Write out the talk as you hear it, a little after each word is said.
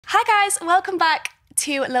Hi guys, welcome back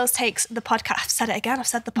to Lil's Takes, the podcast. I've said it again, I've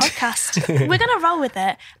said the podcast. We're going to roll with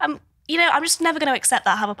it. I'm just never going to accept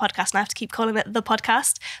that I have a podcast and I have to keep calling it the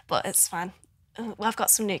podcast, but it's fine. I've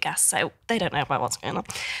got some new guests, so they don't know about what's going on.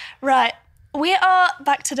 Right, we are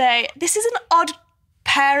back today. This is an odd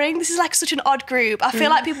pairing. This is like such an odd group. I feel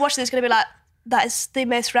like people watching this are going to be like, that is the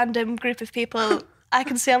most random group of people I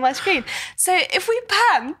can see on my screen. So if we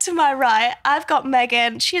pan to my right, I've got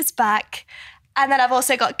Megan, she is back. And then I've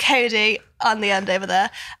also got Kody on the end over there.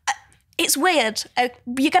 It's weird.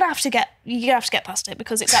 You're gonna have to get past it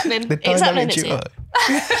because it's happening. It's happening.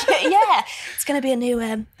 Yeah, it's gonna be a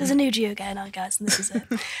new. There's a new duo going on, guys, and this is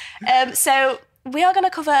it. So we are gonna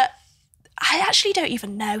cover. I actually don't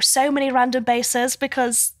even know so many random bases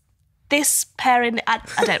because this pairing. I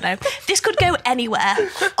don't know. This could go anywhere.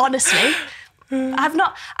 Honestly,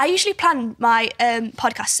 I usually plan my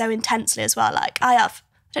podcast so intensely as well. Like I have.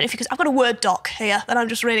 I don't know if you can, I've got a Word doc here that I'm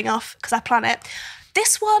just reading off because I plan it.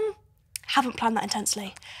 This one, haven't planned that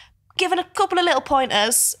intensely. Given a couple of little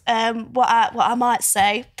pointers, what I might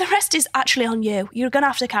say. The rest is actually on you. You're going to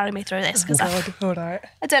have to carry me through this because I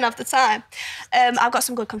don't have the time. I've got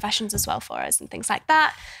some good confessions as well for us and things like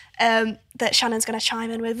that that Shannon's going to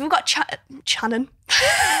chime in with. We've got Shannon.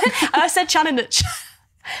 I said Shannon.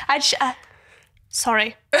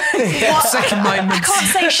 Sorry. Second moment. I can't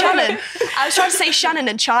say Shannon. I was trying to say Shannon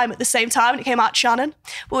and chime at the same time and it came out Shannon.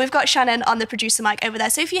 But we've got Shannon on the producer mic over there.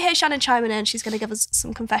 So if you hear Shannon chiming in, she's going to give us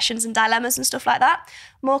some confessions and dilemmas and stuff like that.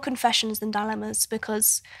 More confessions than dilemmas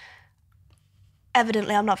because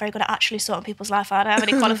evidently I'm not very good at actually sorting people's life out. I don't have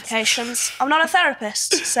any qualifications. I'm not a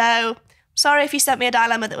therapist. So sorry if you sent me a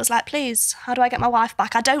dilemma that was like, please, how do I get my wife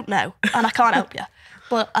back? I don't know and I can't help you.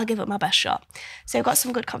 But I'll give it my best shot. So we've got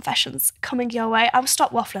some good confessions coming your way. I'll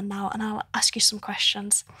stop waffling now and I'll ask you some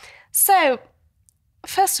questions. So,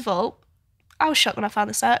 first of all, I was shocked when I found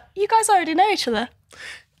this out. You guys already know each other.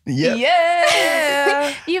 Yep.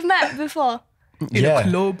 Yeah. You've met before. In a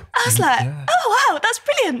club. I was like, oh wow, that's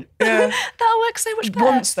brilliant. Yeah. That'll work so much better.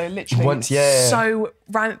 Once though, literally. Once, yeah. So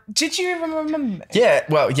did you even remember me? Yeah,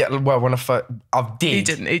 well, when I did. He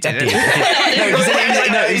didn't. It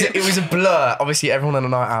was a blur. Obviously, everyone on a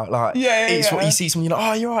night out, like, it's what you see someone, you're like,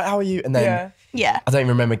 oh, you're right, how are you? And then, I don't even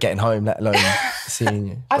remember getting home, let alone seeing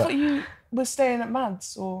you. I thought you were staying at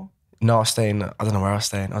Mads or? No, I was staying, I don't know where I was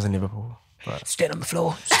staying. I was in Liverpool. But. Staying on the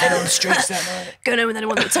floor, staying on the streets that night. Going home with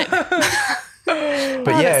anyone that would take me.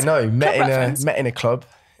 But met in a club,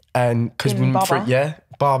 and because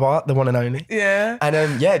Baba, the one and only. Yeah.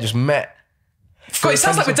 And just met. God, it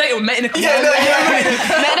sounds like we're dating. Met in a club.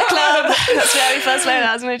 Met in a club. That's where we first learned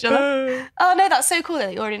eyes on each other. Oh no, that's so cool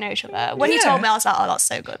that you already know each other. When you told me, I was like, oh, that's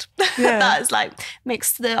so good. That is like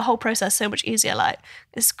makes the whole process so much easier. Like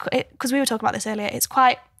because we were talking about this earlier. It's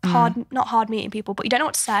quite hard, not hard meeting people, but you don't know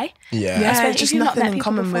what to say. Yeah, just nothing in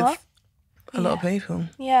common before. with a lot of people.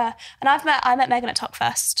 Yeah, and I met Megan at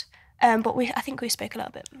Talkfest, but I think we spoke a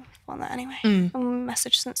little bit on that anyway. And we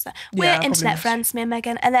messaged since then. We're internet friends, me and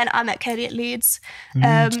Megan, and then I met Kody at Leeds. Is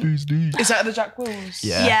that at the Jack Wills?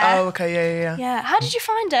 Yeah. Oh, okay, yeah. Yeah. How did you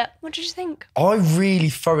find it? What did you think? I really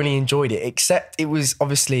thoroughly enjoyed it, except it was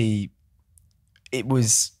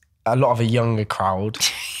a lot of a younger crowd.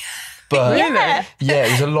 But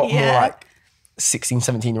it was a lot more like 16,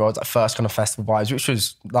 17-year-olds at first kind of festival vibes, which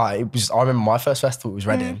was like, I remember my first festival was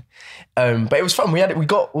Reading. But it was fun. We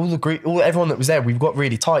got all the group, everyone that was there, we got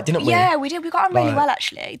really tight, didn't we? Yeah, we did. We got on really well,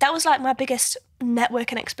 actually. That was like my biggest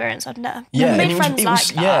networking experience I've never made friends like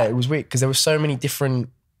that. Yeah, it was weird because there were so many different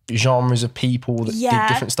genres of people that did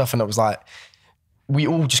different stuff, and it was like, we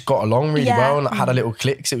all just got along really well and had a little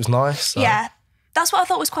cliques. It was nice. So. Yeah. That's what I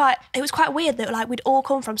thought was quite weird that like we'd all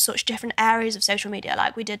come from such different areas of social media.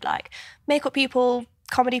 Like we did like makeup people,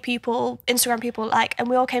 comedy people, Instagram people, like, and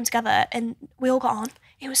we all came together and we all got on.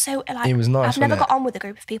 It was so like, it was nice. I've never got on with a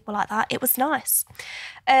group of people like that. It was nice.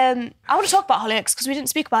 I want to talk about Hollyoaks because we didn't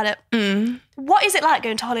speak about it. What is it like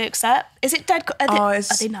going to Hollyoaks set? Is it dead? Are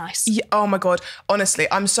they nice? Yeah, oh my God. Honestly,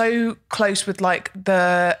 I'm so close with like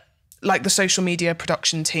the social media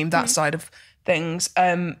production team, that side of things,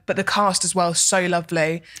 but the cast as well, so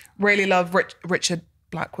lovely. Really love Richard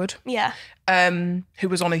Blackwood, who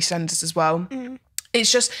was on EastEnders as well.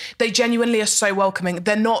 It's just, they genuinely are so welcoming.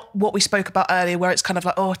 They're not what we spoke about earlier, where it's kind of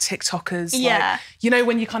like, oh, TikTokers. Yeah. Like, you know,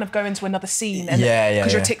 when you kind of go into another scene and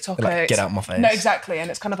because you're a TikToker. Like, get out my face. No, exactly.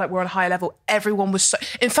 And it's kind of like we're on a higher level. Everyone was so,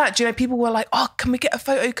 in fact, you know, people were like, oh, can we get a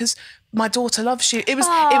photo? Because my daughter loves you. It was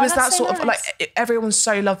that sort of like, everyone's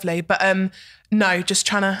so lovely. But no, just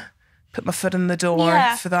trying to put my foot in the door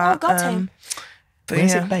for that. Oh, got him. But where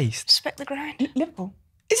is it based? Respect the grind. Liverpool.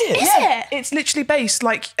 Is it? Is it? It's literally based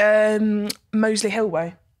like Moseley Hill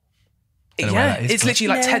way. Don't know where Yeah, that is, it's but- literally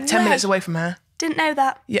like No 10 way. minutes away from here. Didn't know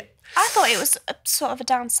that. Yeah. I thought it was a sort of a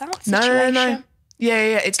down south No, situation. no.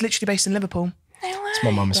 Yeah. It's literally based in Liverpool. No way. It's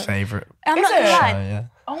my mum's favourite. I'm Is not gonna it? lie. Yeah.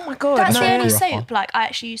 Oh my God. That's no. the only Grew up on. soap like I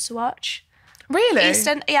actually used to watch. Really?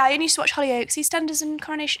 I only used to watch Hollyoaks. EastEnders and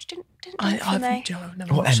Coronation didn't do it for me. I've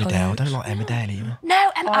never Or watched Emmerdale. I Hollyoaks. don't like Emmerdale either.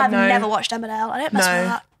 No, and I've no. never watched Emmerdale. I don't mess No. with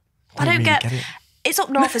that. I Don't don't really get get it. It's up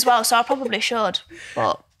north as well, so I probably should,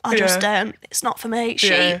 but I just don't. It's not for me.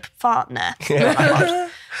 Sheep, Yeah. fart, nah.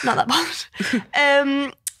 Not that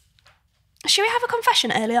bad. Should we have a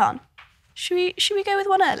confession early on? Should we go with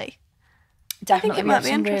one early? Definitely, it we might have be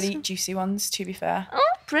some really interesting. juicy ones, to be fair. Oh,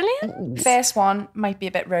 brilliant. First one might be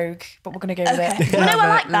a bit rogue, but we're going to go with Okay. it. Well, no, I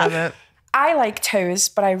like Love that. it. I like toes,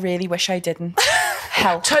 but I really wish I didn't.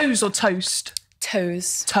 Help. Toes or toast?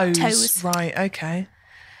 Toes. Toes. Right, okay.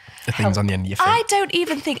 The things on the end of your feet. I don't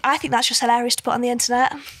even think, I think that's just hilarious to put on the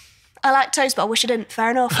internet. I like toes, but I wish I didn't.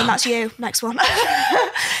 Fair enough. And that's you. Next one.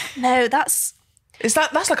 No, that's,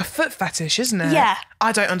 That's like a foot fetish, isn't it? Yeah.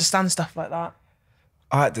 I don't understand stuff like that.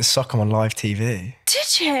 I had to suck 'em on live TV.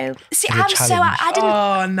 did you? See, As a I'm so, challenge. I didn't,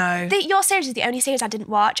 Oh no. your series is the only series I didn't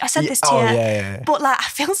watch. I said this to Oh, you. yeah. But like, I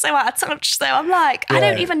feel so out of touch. So I'm like, I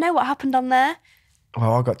don't Yeah. even know what happened on there.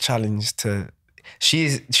 Well, I got challenged to.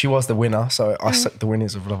 She was the winner, so I sucked the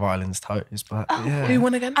winners of Love Island's toes. But yeah, Who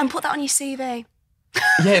won again? And put that on your CV.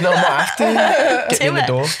 yeah, no, I might have to get me in the it.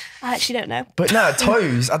 door. I actually don't know. But no,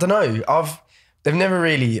 toes. I don't know. They've never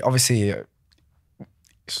really. Obviously,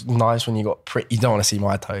 it's nice when you got pretty. You don't want to see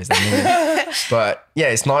my toes, then, but yeah,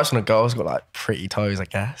 it's nice when a girl's got like pretty toes, I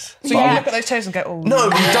guess. So you look at those toes and go, oh No,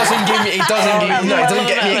 it doesn't give me. It doesn't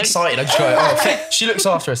get me excited. I just go, oh, she looks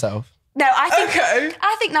after herself, No, Okay.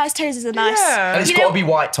 I think nice toes are nice. Yeah. and it's You got know- to be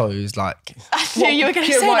white toes, like I knew you were going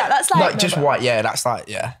to pure say white? that. That's like, just white. Yeah, that's like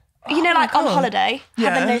yeah. you know, like on God. holiday, Yeah.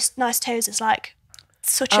 having those nice toes is like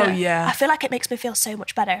such Oh, a. yeah. I feel like it makes me feel so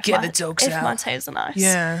much better. Get the dogs if out. my toes are nice.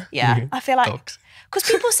 Yeah. Yeah. I feel like Dogs. because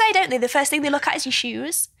people say, don't they? The first thing they look at is your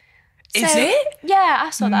shoes. Is So- it? Yeah, I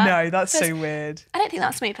saw that. No, that's First- so weird. I don't think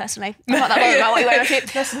that's me personally. I'm not that bothered about what you wear on your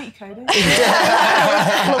feet. Nice to meet you, Kody.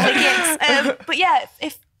 Lovely gigs. But yeah,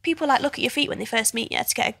 if people like look at your feet when they first meet you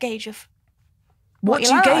to get a gauge of What you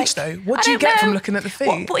do you like. gauge though? What I do you don't get from know. looking at the feet?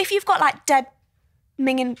 What, but if you've got like dead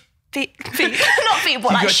minging feet not feet, but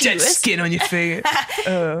you like got dead shoes. skin on your feet.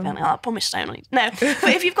 I pumice stone on you. No, but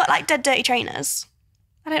if you've got like dead dirty trainers,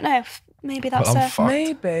 I don't know. Maybe that's I'm a. fucked.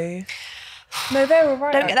 Maybe. No, they were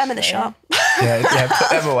right. Don't get them in the actually. shop. Yeah, put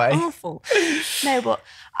them away. Awful. No, but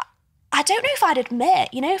I don't know if I'd admit.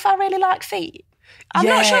 You know, if I really like feet, I'm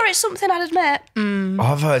not Yeah. sure it's something I'd admit.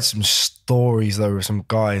 I've heard some stories though of some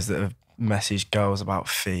guys that have messaged girls about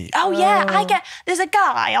feet. Oh yeah, there's a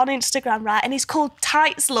guy on Instagram, right, and he's called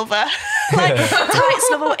Tights Lover. Like Tights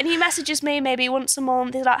Lover, and he messages me maybe once a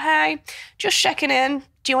month. He's like, hey, just checking in.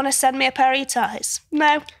 Do you want to send me a pair of your ties?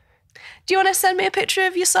 No. Do you want to send me a picture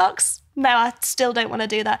of your socks? No, I still don't want to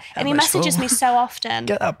do that. And he much messages for? me so often.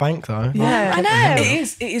 Get that bank though. Yeah, I know.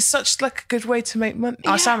 It is such like a good way to make money.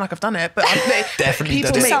 I sound like I've done it, but Definitely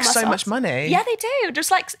people done it. make Sell my so socks. much money. Yeah, they do.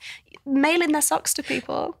 Just like mailing their socks to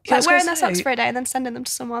people. Yeah, I Like was wearing gonna their socks say- for a day and then sending them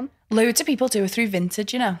to someone. Loads of people do it through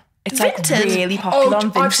Vintage, you know. It's Vinted? like really popular on Oh,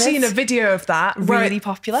 Vinted. I've seen a video of that. Really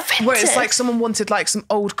popular. Where it's Vinted? like someone wanted like some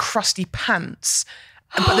old crusty pants,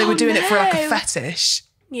 but they were doing it for like a no. fetish.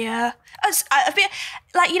 Yeah. I feel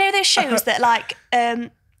like, you know, those shows that like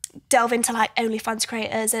delve into like OnlyFans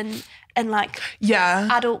creators and like Yeah.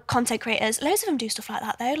 adult content creators. Loads of them do stuff like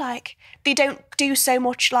that though. Like they don't do so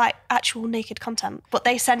much like actual naked content, but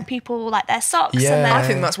they send people like their socks and Yeah. their I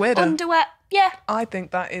think that's weirder. underwear. Yeah. I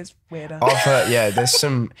think that is weirder. I've heard, there's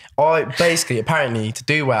some. Apparently, to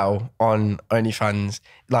do well on OnlyFans,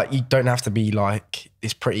 like you don't have to be like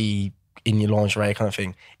this pretty in your lingerie kind of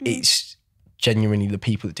thing. It's genuinely the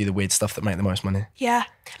people that do the weird stuff that make the most money. Yeah.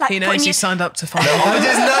 Like He knows putting he you, signed up to find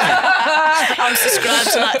I'm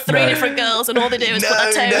subscribed to like three different girls and all they do is put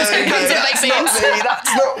their toes and come to baked beans.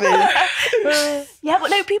 That's not me. Yeah, but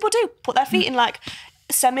no, people do put their feet in like,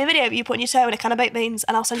 send me a video of you putting your toe in a can of baked beans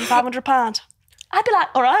and I'll send you £500. I'd be like,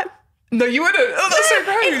 all right. No, you wouldn't. Oh, that's so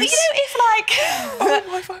gross. You know, if like,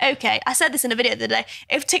 my fuck. okay, I said this in a video the other day.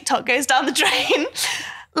 If TikTok goes down the drain,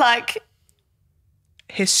 like,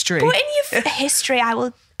 History. put in your history, I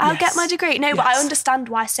I'll get my degree. No, but I understand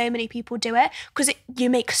why so many people do it because you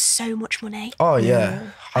make so much money. Oh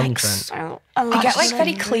yeah, 100%. So, You get like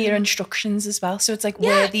very clear instructions as well. So it's like,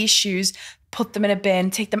 wear these shoes, put them in a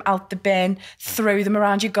bin, take them out the bin, throw them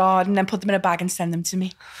around your garden, then put them in a bag and send them to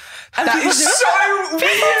me. And That is so weird.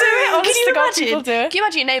 Can you imagine? Can you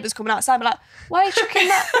imagine your neighbours coming outside and be like, why are you chucking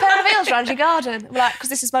that pair of heels around your garden? We're like, because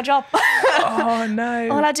this is my job. Oh no.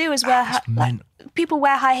 All I do is wear people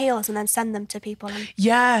wear high heels and then send them to people. And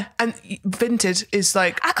Yeah, and Vinted is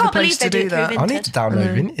like I can't the place believe they to do do through that. Vinted. I need to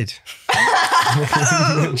download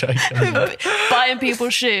Vinted. buying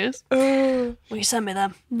people's shoes. Will you send me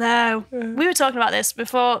them? No. We were talking about this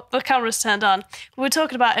before the cameras turned on. We were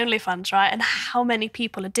talking about OnlyFans, right? And how many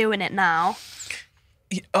people are doing it now.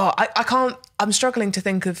 Oh, I can't. I'm struggling to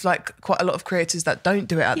think of like quite a lot of creators that don't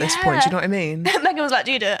do it at this point. Do you know what I mean? Megan was like,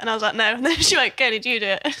 do you do it? And I was like, no. And then she went, Kody, do you do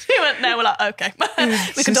it? And she went, no. We're like, okay.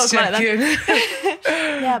 We can talk about it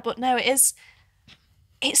then. Yeah, but no, it's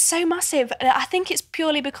so massive. And I think it's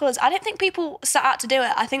purely because I don't think people set out to do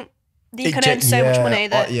it. I think you can earn so much money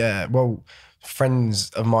that... well, friends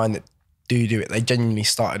of mine that do it, they genuinely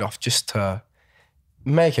started off just to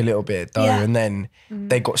make a little bit of dough, and then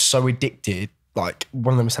they got so addicted. Like,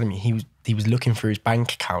 one of them was telling me he was looking through his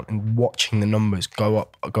bank account and watching the numbers go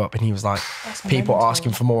up, and he was like, people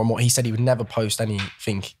asking for more and more. He said he would never post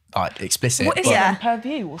anything like explicit. What is it then, per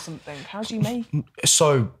view or something? How do you make?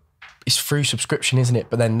 So it's through subscription, isn't it?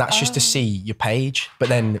 But then that's just to see your page. But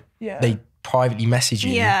then they privately message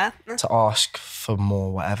you to ask for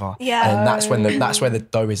more, whatever. Yeah. And that's where the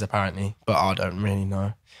dough is apparently. But I don't really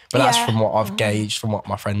know. But that's from what I've gauged from what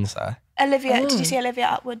my friends say. Olivia, did you see Olivia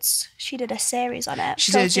Atwood's? She did a series on it.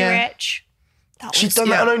 She did, yeah. Rich. She's done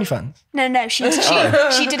that on OnlyFans? No, she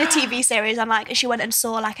did a TV series on like, she went and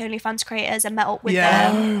saw like OnlyFans creators and met up with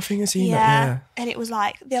them. Oh, I think I've seen that, yeah. And it was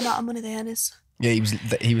like, the amount of money they earn is... Yeah, he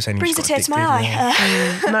was saying he brings a was tear to my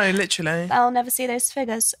eye. No, literally. I'll never see those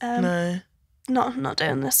figures. No. Not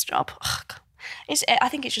doing this job. I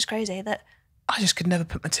think it's just crazy that... I just could never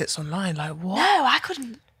put my tits online. Like, what? No, I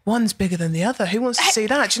couldn't. One's bigger than the other. Who wants to see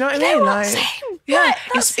that? Do you know what I mean? Like, same. yeah,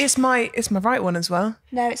 it's my right one as well.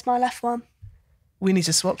 No, it's my left one. We need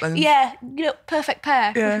to swap them. Yeah, perfect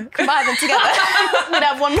pair. Yeah. Combine them together. We'd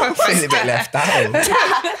have one more. Feel a bit left out.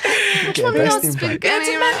 Get a resting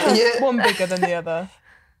place. One bigger than the other.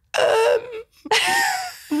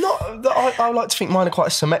 Not that I like to think mine are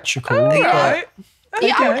quite symmetrical. Right.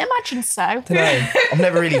 Yeah, I would imagine so. I don't know. I've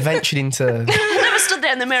never really ventured into... I've never stood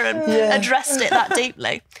there in the mirror and addressed it that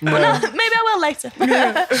deeply. No. Well, no, maybe I will later.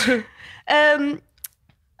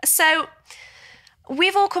 So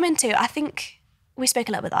we've all come into, I think we spoke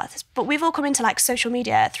a little bit about this, but we've all come into like social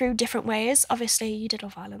media through different ways. Obviously, you did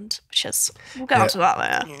Love Island, which is, we'll get on to that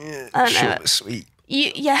later. I don't know. Short but sweet.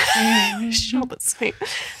 Short but sweet.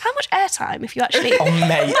 How much airtime if you actually... Oh,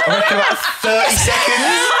 mate, I reckon about 30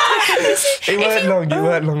 seconds. It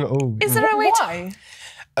weren't long at all. Is there a way Why?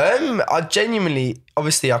 I genuinely,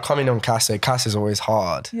 obviously I come in on Cass, so Cass is always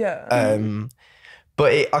hard. Yeah.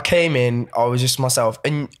 But I came in, I was just myself.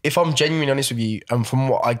 And if I'm genuinely honest with you, and from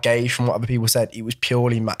what I gauged, from what other people said, it was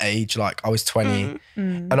purely my age. Like, I was 20.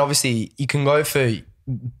 And obviously, you can go for,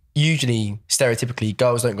 usually, stereotypically,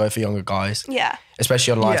 girls don't go for younger guys. Yeah.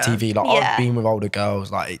 Especially on live TV. Like, I've been with older girls.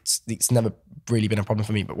 Like, it's never really been a problem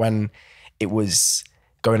for me. But when it was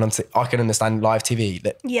going on to, I can understand live TV.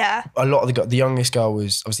 That a lot of the youngest girl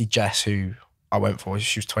was obviously Jess, who I went for.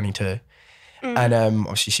 She was 22. And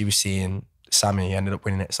obviously, she was seeing Sammy, ended up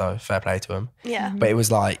winning it, so fair play to him. Yeah. But it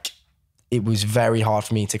was like, it was very hard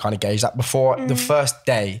for me to kind of gauge that. Before the first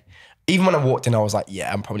day, even when I walked in, I was like,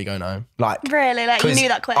 yeah, I'm probably going home. Like, really? Like, you knew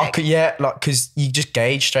that quick? Because you just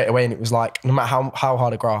gauge straight away, and it was like, no matter how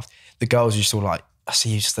hard I graft, the girls were just all like, I see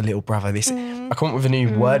you, just a little brother. I come up with a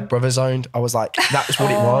new word, brother zoned. I was like, that's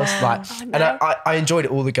what it was. Like, and I enjoyed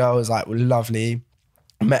it. All the girls like were lovely.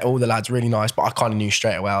 Met all the lads, really nice, but I kind of knew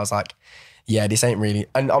straight away. I was like, yeah, this ain't really.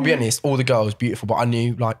 And I'll be honest, all the girls beautiful, but I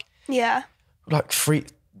knew like three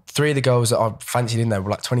of the girls that I fancied in there were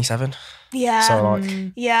like 27. Yeah. So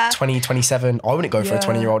like 20, 27. I wouldn't go for a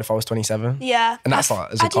 20-year-old if I was 27. Yeah. And that's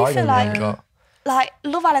like, as a I do guy, feel like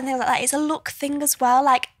Love Island, things like that, it's a look thing as well.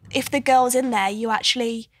 Like, if the girl's in there, you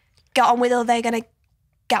actually get on with her, they're going to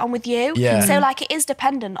get on with you. Yeah. So like, it is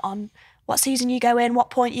dependent on what season you go in, what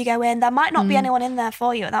point you go in. There might not be anyone in there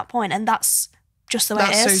for you at that point, and that's just the way it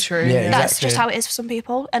is. That's so true. Yeah, That's exactly. just how it is for some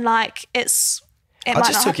people. And like, I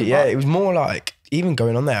just took it, it was more like, even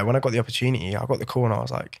going on there, when I got the opportunity, I got the call and I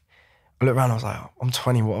was like, I looked around, I was like, I'm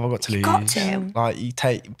 20, what have I got to lose? got to. Like,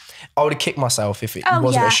 I would have kicked myself if it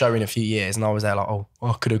wasn't a show in a few years and I was there like,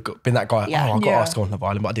 I could have been that guy. Yeah. I got asked to go on Love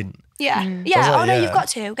Island, but I didn't. Yeah. So Yeah. I was like, No, you've got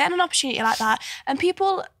to. Get an opportunity like that. And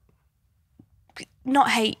people,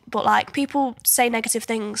 not hate, but like people say negative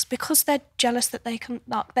things because they're jealous that they can't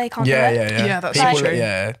do it. Yeah, that's true.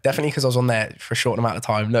 Yeah, definitely because I was on there for a short amount of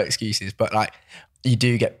time, no excuses. But like, you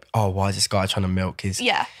do get, why is this guy trying to milk his...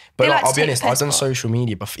 Yeah. But They like, like I'll to be take honest, the I've piss, done but- social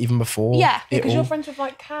media even before. Yeah, Because you're friends with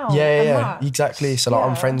like Cal. Yeah, and yeah, Matt. exactly. So like, I'm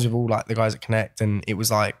Yeah. friends with all like the guys at Connect, and it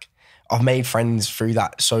was like, I've made friends through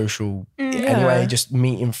that social anyway, just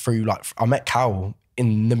meeting through like, I met Cal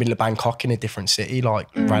in the middle of Bangkok in a different city, like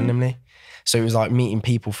randomly. So it was like meeting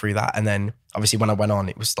people through that. And then obviously when I went on,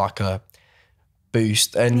 it was like a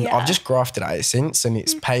boost. And Yeah. I've just grafted at it since, and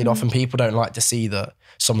it's paid off. And people don't like to see that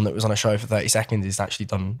someone that was on a show for 30 seconds is actually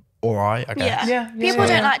done all right, I guess. Yeah. People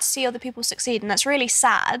don't like to see other people succeed, and that's really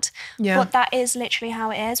sad. Yeah. But that is literally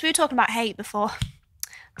how it is. We were talking about hate before.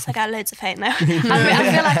 Because I get loads of hate now.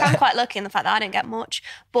 I feel like I'm quite lucky in the fact that I didn't get much.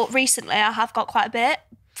 But recently I have got quite a bit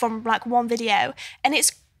from like one video. And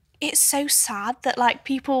it's so sad that like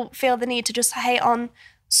people feel the need to just hate on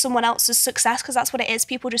someone else's success, because that's what it is.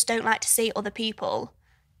 People just don't like to see other people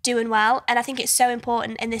doing well. And I think it's so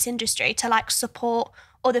important in this industry to like support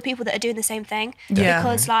other people that are doing the same thing. Yeah.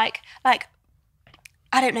 Because like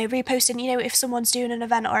I don't know, reposting, you know, if someone's doing an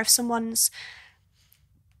event or if someone's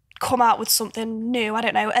come out with something new, I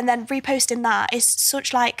don't know, and then reposting that is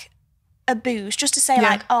such like a boost, just to say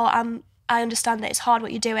like, I understand that it's hard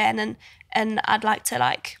what you're doing, and I'd like to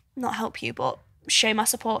like not help you but show my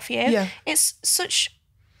support for you. Yeah. It's such,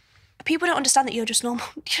 people don't understand that you're just normal.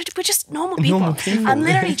 We're just normal people. Normal people. I'm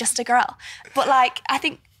literally just a girl. But like, I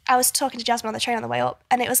think I was talking to Jasmine on the train on the way up,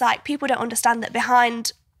 and it was like, people don't understand that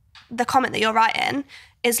behind the comment that you're writing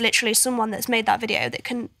is literally someone that's made that video that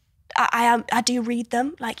can, I do read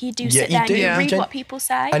them. Like, you do sit there and you read what people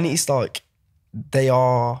say. And it's like,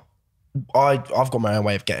 I've got my own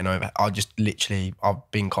way of getting over it.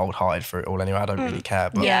 I've been cold-hearted for it all anyway. I don't really care.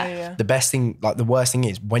 But the best thing, like the worst thing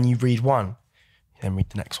is when you read one, then read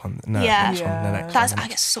the next one, the next one, the next one. I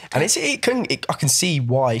get so And I can see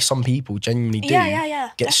why some people genuinely do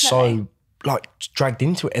get definitely. so like dragged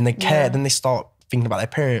into it, and they care. Then they start thinking about their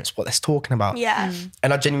parents, what they're talking about. Yeah.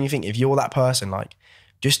 And I genuinely think if you're that person, like,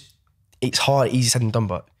 it's hard, easy said and done,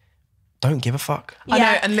 but don't give a fuck. I know,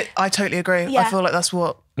 and I totally agree. Yeah. I feel like that's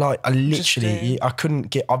what... Like, I've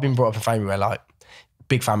been brought up in a family where like,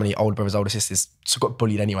 big family, older brothers, older sisters, so I got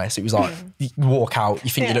bullied anyway. So it was like, you walk out, you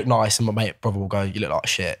think you look nice, and my mate brother will go, you look like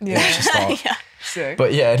shit. Yeah. It's just like, Sick.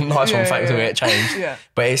 but yeah, nice one, thanks for it changed. Yeah.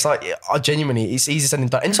 But it's like, I genuinely, it's easy said and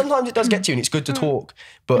done. And sometimes it does get to you and it's good to talk,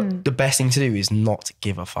 but the best thing to do is not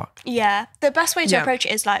give a fuck. Yeah. The best way to approach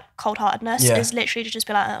it is like cold-heartedness, is literally to just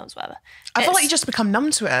be like, oh, it's whatever. I feel like you just become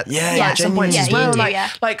numb to it. Yeah, like, at some points as well. genuinely.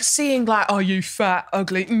 Like seeing like, oh, you fat,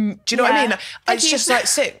 ugly. Do you know what I mean? It's just like,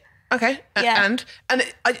 sick. Okay. And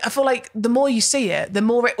I feel like the more you see it, the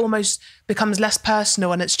more it almost becomes less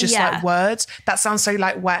personal, and it's just like words. That sounds so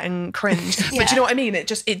like wet and cringe. But do you know what I mean?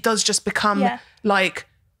 It does just become like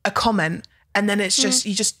a comment, and then it's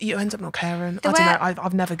just you end up not caring. I don't know.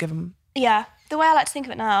 I've never given. Yeah. The way I like to think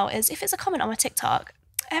of it now is if it's a comment on my TikTok,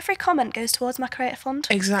 every comment goes towards my creator fund.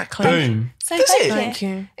 Exactly. Boom. So Does it? thank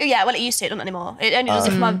you. Yeah, well, it used to, it doesn't anymore. It only does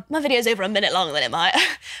if my video's over a minute long, then it might.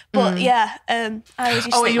 But I always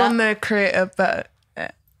used to Oh, are think you that. on the creator? But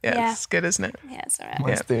yeah, Yeah. it's good, isn't it? Yeah, it's all right.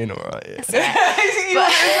 Mine's doing all right. Yeah. It's all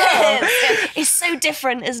right. But it's so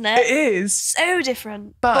different, isn't it? It is. So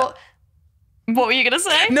different. But what were you going to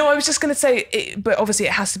say? no, I was just going to say, but obviously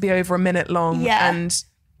it has to be over a minute long. Yeah. And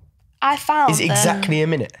I found Is it exactly a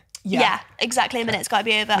minute? Yeah, exactly a minute. It's got to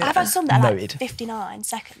be over. I've had some that are like Noted. 59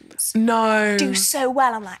 seconds. no. Do so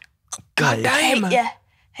well. I'm like, God damn.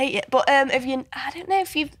 hate it. But I don't know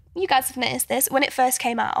if you guys have noticed this. When it first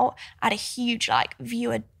came out, I had a huge like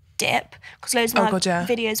viewer dip because loads of my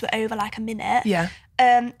videos were over like a minute. Yeah.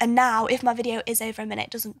 And now if my video is over a minute,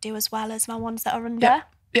 it doesn't do as well as my ones that are under.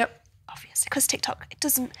 Yep. Obviously, because TikTok, it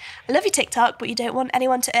doesn't. I love your TikTok, but you don't want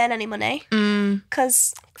anyone to earn any money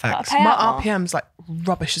because Facts. My RPM's like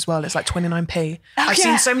rubbish as well. It's like 29p. I've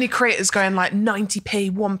seen so many creators going like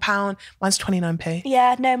 90p, £1. Mine's 29p.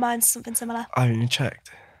 Yeah, no, mine's something similar. I haven't even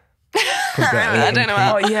checked. I don't know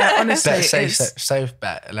how. Oh yeah, honestly, Better it's, safe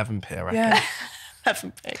bet 11p, I reckon. yeah.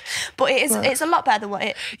 11p. But it is. It's a lot better than what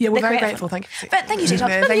it. Yeah, we're the very creator grateful. fund. Thank you. But thank you, TikTok.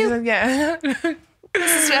 Yeah, Love thank you. you. Yeah.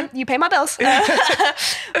 This is, you pay my bills.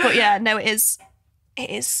 But yeah, no, it is.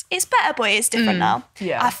 It's better, but it's different now.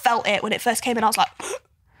 Yeah. I felt it when it first came in. I was like,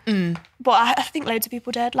 But I think loads of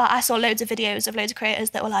people did. Like I saw loads of videos of loads of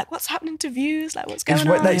creators that were like, "What's happening to views? Like, what's going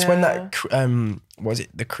on?" It's when that what was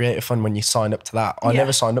it, the Creator Fund, when you signed up to that. I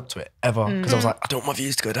never signed up to it ever because I was like, I don't want my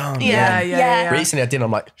views to go down. Yeah. Recently I did.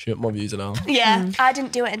 I'm like, shit, my views are down. Yeah, I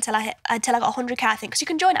didn't do it until I got 100k. I think because you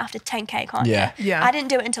can join it after 10k, can't you? Yeah. I didn't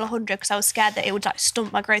do it until 100 because I was scared that it would like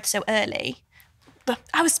stunt my growth so early. But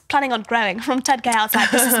I was planning on growing from 10k. I was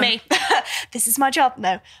like, this is me. This is my job.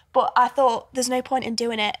 No, but I thought there's no point in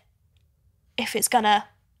doing it if it's gonna,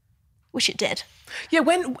 which it did. Yeah,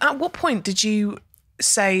 at what point did you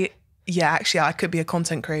say, yeah, actually I could be a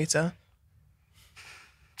content creator?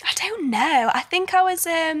 I don't know. I think I was,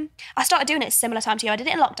 I started doing it similar time to you. I did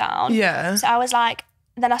it in lockdown. Yeah. So I was like,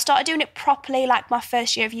 then I started doing it properly, like my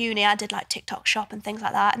first year of uni, I did like TikTok shop and things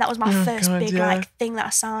like that. And that was my first big like thing that I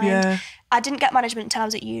signed. Yeah. I didn't get management until I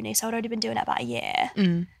was at uni, so I'd already been doing it about a year.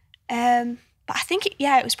 But I think,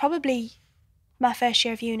 it was probably my first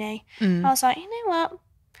year of uni. I was like, you know what?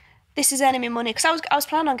 This is earning me money. Because I was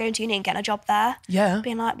planning on going to uni and getting a job there. Yeah.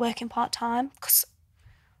 Being like working part-time. Because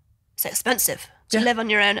it's expensive to live on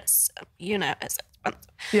your own. It's expensive.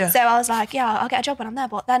 Yeah. So I was like, yeah, I'll get a job when I'm there.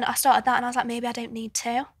 But then I started that and I was like, maybe I don't need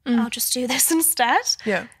to. I'll just do this instead.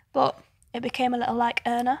 Yeah. But it became a little like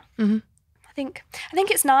earner. I think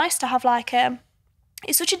it's nice to have like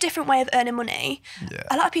it's such a different way of earning money. Yeah.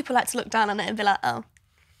 A lot of people like to look down on it and be like, oh,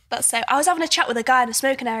 that's so. I was having a chat with a guy in a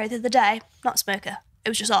smoking area the other day. Not a smoker. It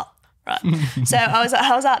was just hot. Right. So I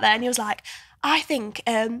was out there and he was like, I think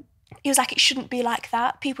he was like, it shouldn't be like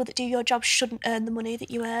that. People that do your job shouldn't earn the money that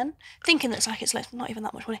you earn. Thinking it's like not even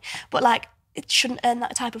that much money. But like it shouldn't earn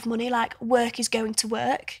that type of money. Like work is going to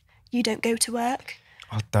work. You don't go to work.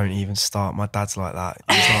 I don't even start. My dad's like that.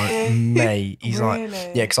 He's like, mate. He's like,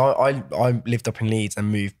 yeah, because I lived up in Leeds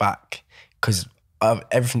and moved back because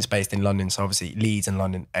everything's based in London. So obviously Leeds and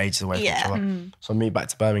London ages away from each other. So I moved back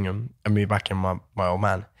to Birmingham and moved back in my old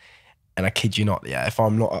man. And I kid you not, if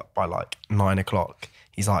I'm not up by like 9 o'clock,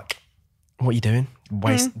 he's like, what are you doing?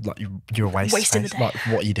 Like you're a waste. Wasting the day. Like,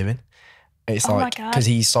 what are you doing? And it's Oh my like, God. because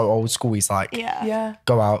he's so old school, he's like,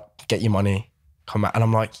 go out, get your money, come back. And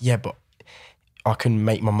I'm like, yeah, but I can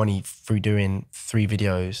make my money through doing 3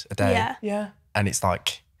 videos a day. Yeah. And it's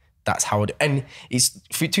like, that's how it, and it's,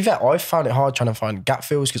 to be fair, I found it hard trying to find gap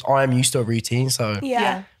fills because I am used to a routine. So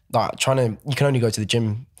like you can only go to the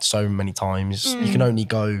gym so many times. You can only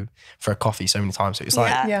go for a coffee so many times. So it's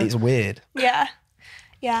like, it's weird. Yeah.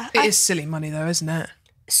 It is silly money though, isn't it?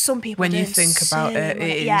 Some people When do you think about it,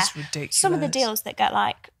 silly it money. is ridiculous. Some of the deals that get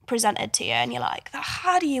like presented to you and you're like,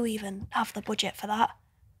 how do you even have the budget for that?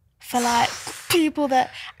 For like people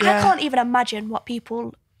that I can't even imagine what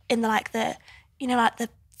people in the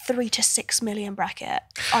 3 to 6 million bracket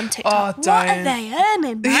on TikTok. What are they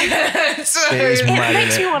earning, man? It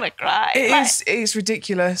makes me want to cry. It's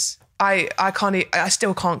ridiculous. I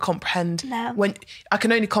still can't comprehend. No. When I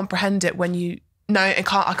can only comprehend it when you. No, I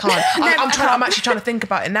can't. I'm actually trying to think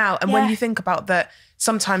about it now. And when you think about that,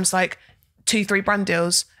 sometimes like 2-3 brand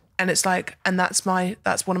deals, and it's like, and that's one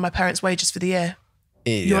of my parents' wages for the year.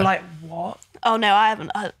 You're like, what? Oh no, I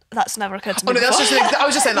haven't. That's never occurred to me. Oh no, that's just. I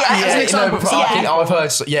was just saying that as an example. I've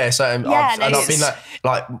heard, certain. And I've been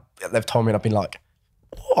like they've told me, and I've been like,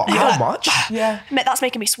 what? How much? Yeah. Mate, that's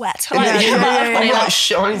making me sweat. I'm like,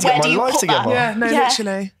 shit, I need to get my life together. Yeah, no,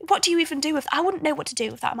 literally. What do you even do with? I wouldn't know what to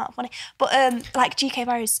do with that amount of money. But like GK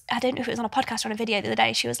Rose, I don't know if it was on a podcast or on a video the other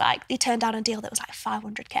day. She was like, they turned down a deal that was like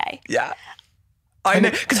 500k. Yeah. I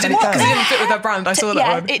know, because it didn't fit with their brand. I saw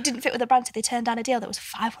that one. It didn't fit with the brand, so they turned down a deal that was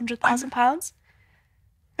 £500,000.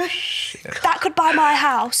 That could buy my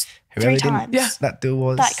house Whoever 3 times. Yeah. That deal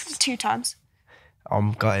was Like 2 times.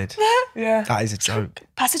 I'm gutted. Yeah. That is a joke.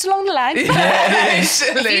 Pass it along the line. Literally.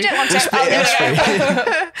 If you don't want to,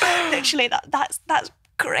 I'll literally, that's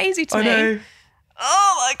crazy to I me. know.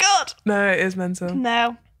 Oh my God. No, it is mental.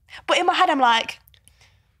 No. But in my head, I'm like,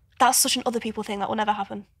 that's such an other people thing that will never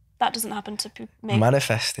happen. That doesn't happen to me.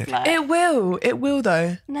 Manifest it. Like, It will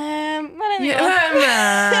though. no, I don't think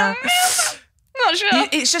Yeah. Not sure.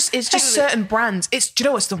 It's just certain brands. Do you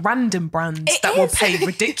know what's the random brands that will pay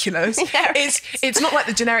ridiculous? Yeah. It's not like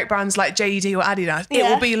the generic brands like JD or Adidas. It Yeah.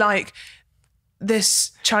 will be like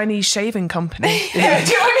this Chinese shaving company. Yeah,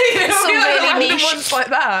 do you know what I mean? It'll Some be like really random niche ones like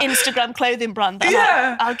that. Instagram clothing brand. That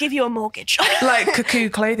Yeah. I'll give you a mortgage. Like Cuckoo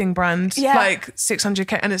clothing brand. Yeah. Like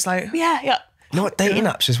 600k, and it's like yeah. You know what? Dating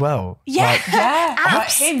apps as well. Yeah. Like,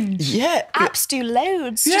 Apps. Hinge. yeah. Apps do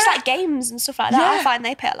loads. Just Yeah. like games and stuff like that. Yeah. I find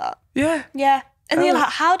they pay a lot. Yeah. Yeah. And then you're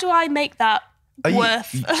like, how do I make that you-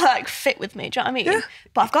 worth, like, fit with me? Do you know what I mean? Yeah.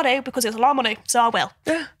 But I've got to because it's a lot of money, so I will.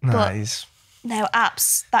 Yeah. But Nice. no,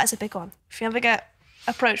 apps, that is a big one. If you ever get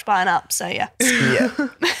approached by an app, so yeah. Yeah.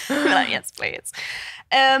 Like, yes, please.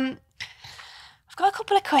 I've got a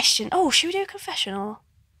couple of questions. Oh, should we do a confession or?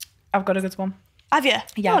 I've got a good one. Have you?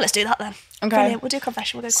 Yeah. Oh, let's do that then. Okay. Brilliant. We'll do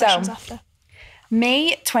confession. We'll go questions after.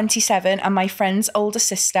 Me, 27, and my friend's older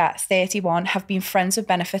sister, 31, have been friends with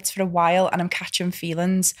benefits for a while and I'm catching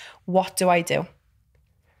feelings. What do I do?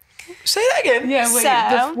 Say that again. Yeah, wait.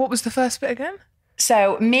 So- What was the first bit again?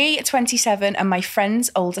 So me, 27, and my friend's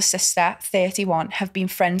older sister, 31, have been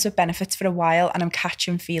friends with benefits for a while and I'm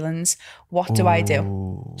catching feelings. What do I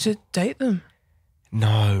do? Should date them.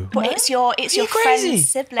 No. But it's your crazy? friend's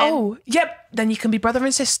sibling. Oh, yep. Then you can be brother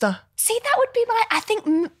and sister. See, that would be my. I think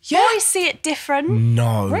boys see it different.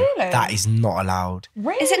 No. Really? That is not allowed.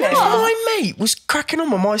 Really? Is it not? My mate was cracking on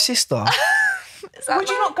with my sister. Would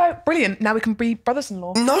you not go, brilliant, now we can be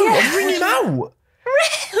brothers-in-law? No, I'd ring him out.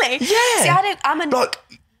 Really? Yeah. See, I don't. I'm a. Like,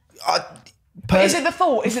 Is it the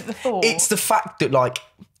thought? Is it the thought? it's the fact that, like,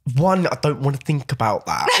 one, I don't want to think about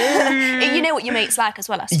that. You know what your mate's like as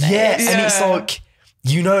well, I suppose. Yeah, and it's Yeah. like,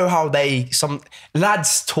 you know how some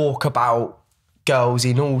lads talk about girls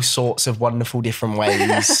in all sorts of wonderful different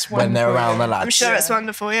ways when they're around the lads. I'm sure it's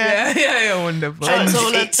wonderful. Yeah. yeah, wonderful. And it's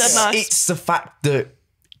all it's, dead nice. it's the fact that,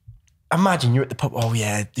 imagine you're at the pub, oh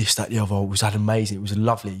yeah, this, that, the other, it was amazing, it was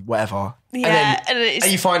lovely, whatever. Yeah, and, and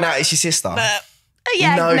it's- you find out it's your sister.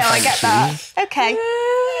 Yeah. No, No, I thank get that. Okay.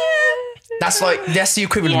 That's the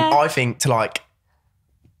equivalent, Yeah. I think, to like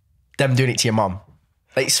them doing it to your mum.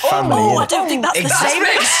 Like, it's family. Oh, I innit? don't think that's the Exactly. same.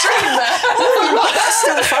 extreme there. Oh, that's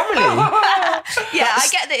still family. Yeah, I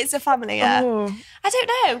get that it's a family. Yeah. I don't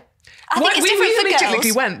know. I think it's we different for immediately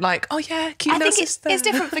girls. went like, oh yeah, cute I little think sister. it's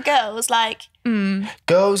different for girls. Like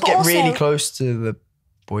Girls But get also- really close to the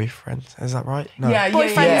boyfriend. Is that right? No. Yeah,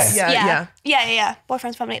 boyfriends. yeah.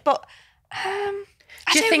 Boyfriend's family. But I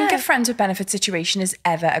Do you don't think know. a friends with benefits situation is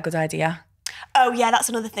ever a good idea? Oh yeah, that's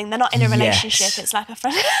another thing. They're not in a Yes. relationship. It's like a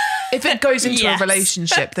friend. If it goes into Yes. a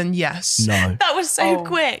relationship, then yes. No. That was so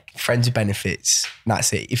quick. Friends with benefits.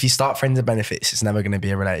 That's it. If you start friends with benefits, it's never going to be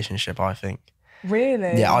a relationship, I think.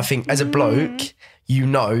 Really? Yeah, I think as a bloke, you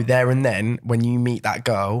know there and then when you meet that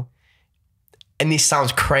girl, and this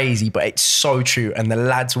sounds crazy, but it's so true, and the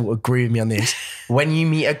lads will agree with me on this. When you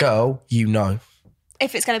meet a girl, you know.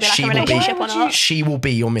 If it's going to be like She a will be- relationship or not. She will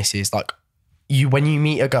be your missus. Like, when you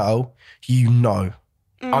meet a girl, you know.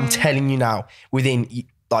 I'm telling you now, within,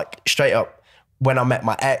 like, straight up, when I met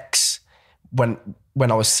my ex, when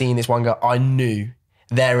I was seeing this one girl, I knew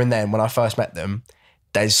there and then when I first met them,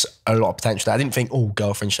 there's a lot of potential there. I didn't think, oh,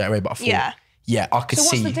 girlfriend straight away, but I thought, yeah, I could So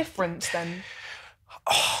what's see. the difference then?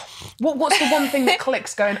 What's the one thing that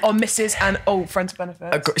clicks going, oh, Mrs. and oh, friends with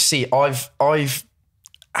benefits? See, I've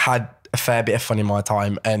had a fair bit of fun in my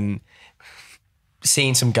time and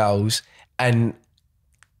seeing some girls, and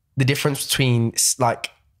the difference between like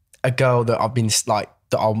a girl that I've been like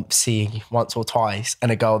that I'm seeing once or twice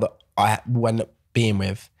and a girl that I end up being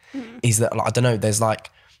with is that, like, I don't know, there's like,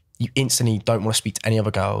 you instantly don't want to speak to any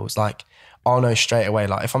other girls. Like, I'll know straight away.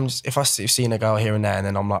 Like, if I'm seeing a girl here and there, and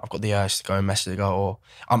then I'm like, I've got the urge to go and message a girl, or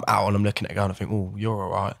I'm out and I'm looking at a girl and I think, oh, you're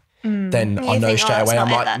all right. Then I know think, straight oh, away. that's I'm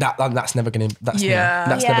not like, it then. that's never gonna. That's Yeah.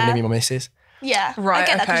 that's never Yeah. gonna be my missus. Yeah, Right, I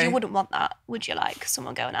get that because okay. you wouldn't want that, would you? Like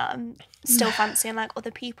someone going out and still fancying like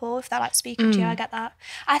other people if they're like speaking to you. I get that.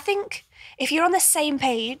 I think if you're on the same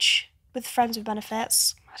page with friends with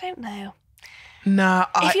benefits, I don't know. No,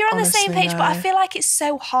 If you're on the same honestly, page, but I feel like it's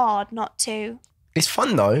so hard not to. It's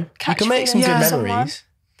fun though. You Catch can make some feelings good for someone. memories.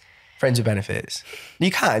 Friends with benefits. You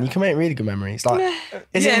can make really good memories. Like,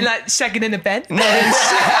 is yeah, it? like shagging in a bed. No, it's-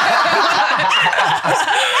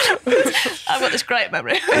 I've got this great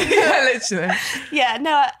memory. yeah, literally. yeah,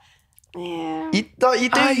 no. Yeah. you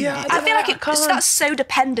do. yeah, I feel like I can't. that's so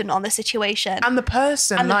dependent on the situation. And the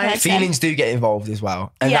person, And the like, person. Feelings do get involved as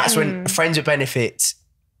well, and Yeah. that's when friends with benefits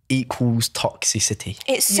equals toxicity.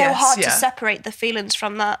 It's so Yes, hard yeah. to separate the feelings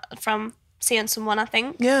from seeing someone, I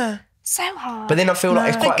think. yeah. So hard. But then I feel like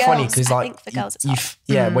it's For quite funny girls, because I like think for girls it's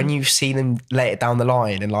when you see them later down the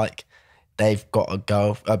line and like they've got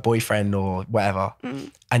a boyfriend or whatever,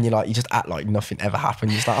 and you just act like nothing ever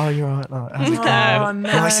happened. You're just like, oh, you're right. Like, how's it going? Oh,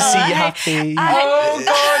 no. Nice to see you happy. Oh,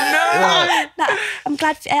 God, no. No, I'm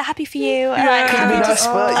glad, happy for you. Yeah. Like, Couldn't be happy nice, to-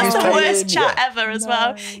 but that's you the was worst paying, chat ever as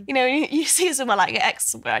well. You know, you see someone like your ex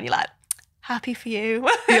somewhere and you're like, happy for you.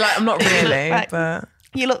 You're like, I'm not really, Right. but...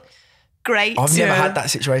 You look great. I've never Yeah. had that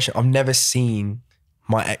situation. I've never seen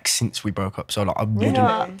my ex since we broke up. So like, I wouldn't.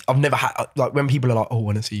 Yeah. I've never had like when people are like, "Oh, I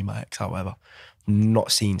want to see my ex," or whatever.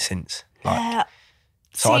 Not seen since. Like, Yeah.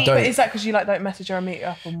 So I See, don't. But is that because you like don't message her and meet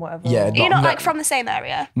up and whatever? Yeah, You're not like from the same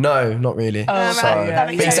area. No, not really. Oh, so, right, yeah,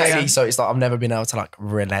 but makes exactly. sense. So it's like I've never been able to like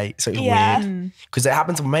relate. So it's Yeah. weird because it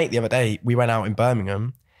happened to my mate the other day. We went out in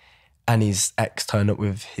Birmingham, and his ex turned up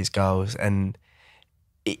with his girls, and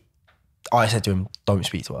I said to him, "Don't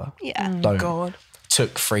speak to her. Yeah. Don't." God.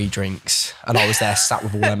 Took 3 drinks, and I was there sat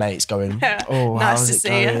with all their mates going, "Oh, Nice how's to it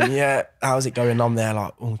see you." going? Yeah, how's it going?" I'm there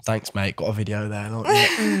like, "Oh, thanks, mate. Got a video there."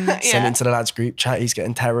 Like, Send it to the lads group chat. He's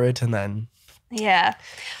getting terrored, and then Yeah.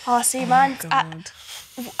 Oh, see,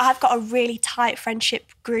 I've got a really tight friendship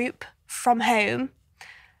group from home.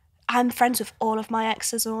 I'm friends with all of my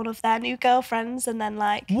exes and all of their new girlfriends, and then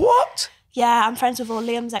like, what? yeah, I'm friends with all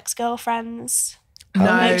Liam's ex-girlfriends. No.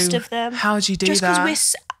 Most of them. How do you do Just that?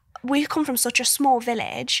 because we come from such a small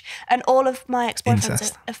village, and all of my ex-boyfriends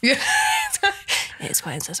Incest. it's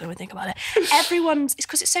quite incest when we think about it. It's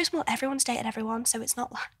because it's so small, everyone's dated everyone, so it's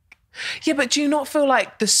not like Yeah, but do you not feel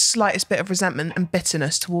like the slightest bit of resentment and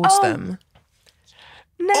bitterness towards them?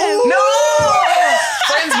 no.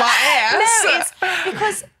 Friends my ass. No, it's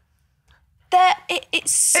because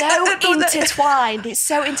it's so intertwined, it's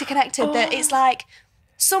so interconnected that it's like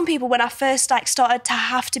some people, when I first like started to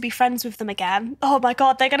have to be friends with them again, oh my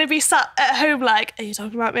God, they're going to be sat at home like, are you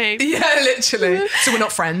talking about me? Yeah, literally. So we're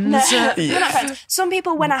not friends. No, we're not friends. Some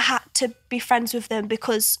people, when I had to be friends with them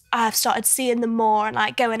because I've started seeing them more and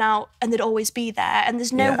like going out and they'd always be there, and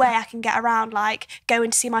there's no way I can get around like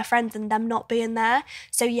going to see my friends and them not being there.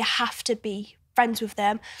 So you have to be friends with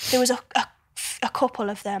them. There was a couple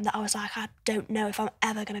of them that I was like, I don't know if I'm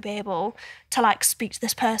ever going to be able to like speak to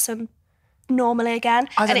this person normally again.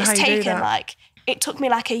 I don't And know it's how you do taken that. like, it took me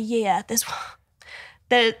like a year. There's She's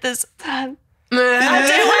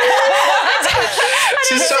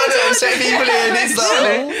trying to upset people here. This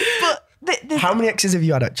but How many exes have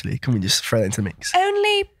you had actually? Can we just throw that into the mix?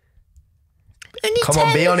 only Come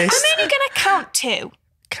on, be honest. I'm only going to count 2.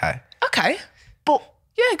 Okay. Okay. But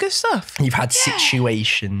Yeah, good stuff. You've had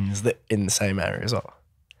situations that in the same area as well.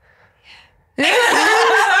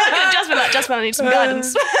 Jasmine, I need some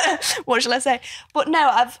guidance. What shall I say? But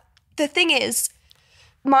no, the thing is,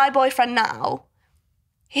 my boyfriend now,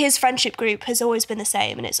 his friendship group has always been the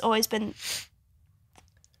same, and it's always been,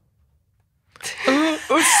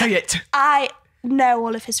 Say it. I know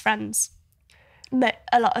all of his friends,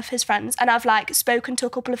 a lot of his friends, and I've like spoken to a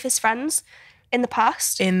couple of his friends in the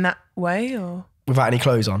past. In that way, or? Without any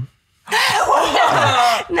clothes on. No.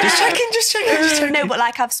 Just checking. No, but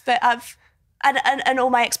like and all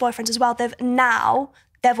my ex-boyfriends as well,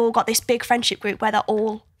 they've all got this big friendship group where they're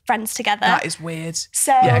all friends together. That is weird.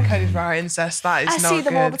 So Yeah, Cody's very incest. That is I not see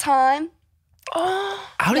them good. all the time.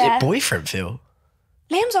 How does Yeah. your boyfriend feel?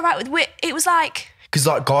 Liam's all right with it. It was like, Because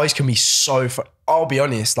like guys can be so. I'll be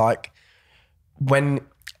honest. Like when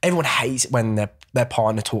everyone hates it when their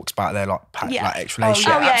partner talks about their like ex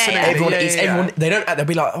relationship. Oh, yeah, absolutely. Everyone, Yeah, it's yeah, everyone. yeah. They don't. They'll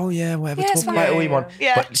be like, oh yeah, whatever. Yeah, Talk it's about fine. it all you want.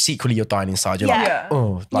 Yeah. But secretly, you're dying inside. You're Yeah. like,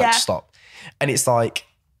 oh, like Yeah. stop. And it's like,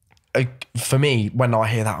 for me, when I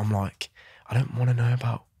hear that, I'm like, I don't want to know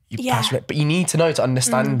about you Yeah. passionate, but you need to know to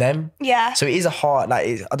understand them. yeah. So it is a hard.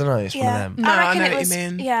 Like I don't know. It's one of them. No, I reckon know it what you was,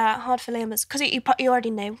 mean. Yeah, hard for Liam because he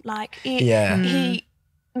already knew. Like, Yeah. me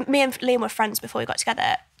and Liam were friends before we got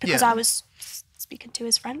together because Yeah. I was speaking to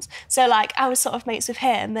his friends. So like I was sort of mates with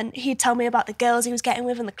him, and he'd tell me about the girls he was getting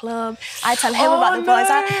with in the club. I'd tell him about the boys.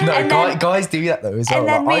 No, guys do that though as well. and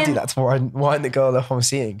then Like, me I do and- that to wind the girl up I'm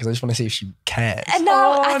seeing because I just want to see if she cares. And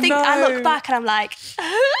now Oh, I think I no. look back and I'm like,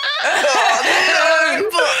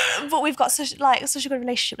 but we've got such a good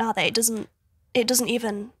relationship now that it doesn't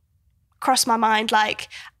even cross my mind. Like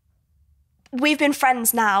we've been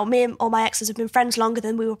friends now. Me and all my exes have been friends longer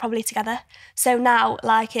than we were probably together. So now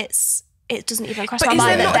like it doesn't even cross But my is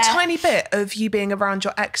mind there that not a they're- tiny bit of you being around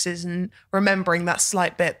your exes and remembering that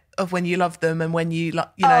slight bit of when you love them and when you, you know,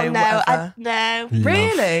 oh no, whatever? no,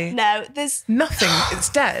 Really? no. There's Nothing. It's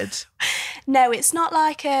dead. no. It's not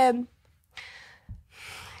like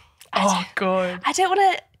Oh, God. I don't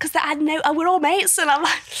want to, because I know we're all mates, and I'm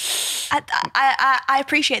like, I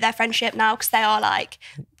appreciate their friendship now because they are like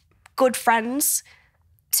good friends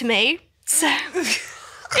to me. So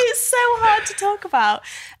it's so hard to talk about.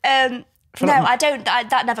 No, I don't.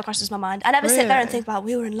 That never crosses my mind. I never sit there and think about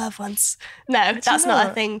we were in love once. No, that's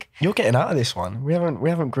not a thing. You're getting out of this one. We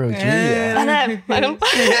haven't grilled you yet. I know. Do you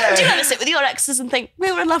ever sit with your exes and think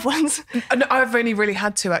we were in love once? No, I've only really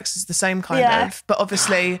had 2 exes, the same kind Yeah. of. But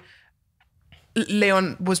obviously,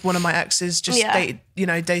 Leon was one of my exes. Just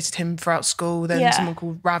Yeah. dated him throughout school. Then Yeah. someone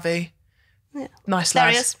called Ravi. Nice There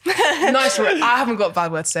lad. he is. Nice. I haven't got a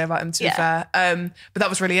bad word to say about him, to be Yeah. fair. But that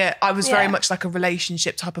was really it. I was very Yeah. much like a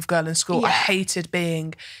relationship type of girl in school. I Yeah. hated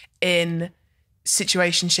being in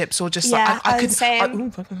situationships or just Yeah, like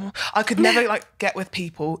I could never like get with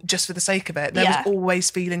people just for the sake of it. There was always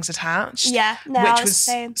feelings attached. Yeah, no, which I was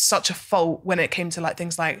such a fault when it came to like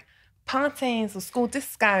things like parties or school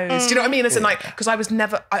discos. Do you know what I mean? As in like, because I was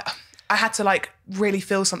never I had to like really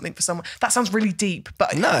feel something for someone. That sounds really deep,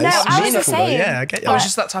 but No, I it's was the meaningful though. same. Yeah, I get you. I was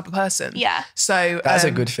just that type of person. Yeah. So That's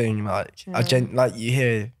a good thing. Like, like you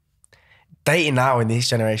hear dating now in these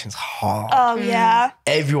generations hard. Oh yeah.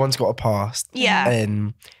 Everyone's got a past. Yeah.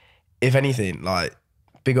 And if anything, like,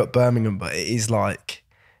 big up Birmingham, but it is like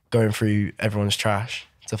going through everyone's trash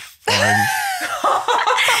to find.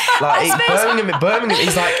 Like Birmingham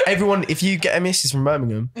is like everyone. If you get a missus from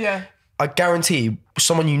Birmingham, yeah, I guarantee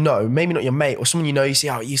someone you know, maybe not your mate, or someone you know, you see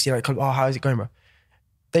like, oh, how's it going, bro?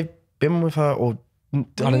 They've been with her or I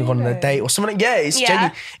don't know, gone on a date or something. Yeah, it's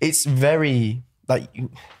genuine. It's very like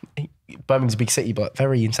Birmingham's a big city, but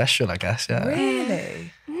very incestual, I guess. Yeah.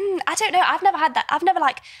 Really. I don't know. I've never had that. I've never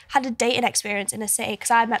like had a dating experience in a city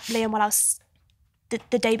because I met Liam when I was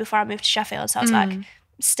the day before I moved to Sheffield. So I was like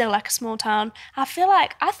still like a small town. I feel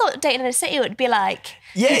like I thought dating in a city would be like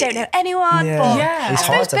you don't know anyone. Yeah. But Yeah. I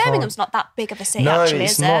suppose Birmingham's not that big of a city. No, actually,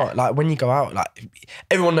 it's is not. it? Like when you go out, like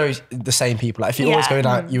everyone knows the same people. Like if you're always going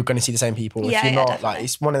out, you're going to see the same people. If you're not, definitely. like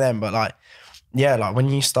it's one of them. But like, yeah, like when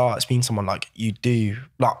you start seeing someone, like you do.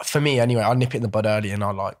 Like for me, anyway, I nip it in the bud early, and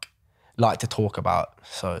I like to talk about.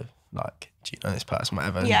 So like, do you know this person,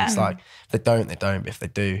 whatever? And it's like if they don't, they don't. But if they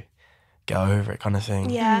do, get over it, kind of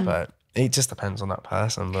thing. Yeah. But it just depends on that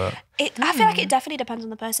person. But I feel like it definitely depends on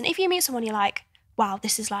the person. If you meet someone you're like, wow,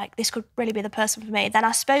 this could really be the person for me, then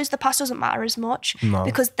I suppose the past doesn't matter as much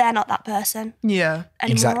because they're not that person Yeah.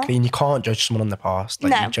 anymore. exactly, and you can't judge someone on the past.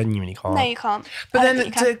 Like No. you genuinely can't. No, you can't. But I don't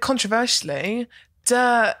think you then can. controversially,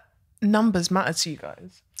 do numbers matter to you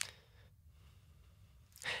guys?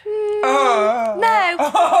 No,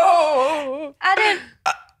 I don't.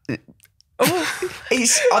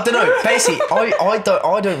 I don't know. Basically,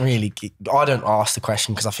 I don't ask the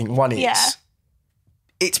question because I think one,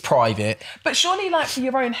 it's private. But surely, like for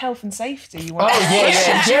your own health and safety, you want. Oh,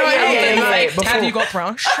 yeah. Do you know what I mean? Yeah. Like, Before- have you got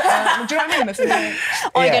brush? Do you know what I mean? That's it.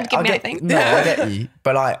 Are you going to give me anything? No, I get you.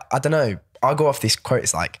 But like, I don't know. I go off this quote.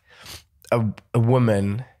 It's like a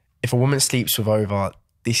woman. If a woman sleeps with over,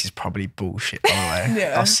 this is probably bullshit. By the way,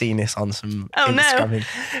 Yeah. I've seen this on some Oh, no. Instagram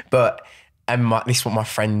thing. But this is what my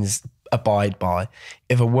friends abide by.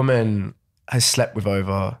 If a woman has slept with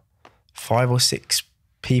over 5 or 6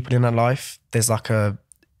 people in her life, there's like a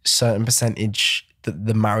certain percentage that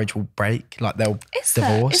the marriage will break. Like they'll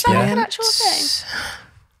divorce. Is that like an actual thing?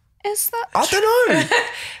 Is that? I don't know.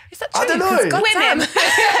 Is that I true? don't know. 'Cause goddamn. Women.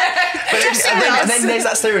 and then there's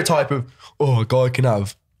that stereotype of, oh, a guy can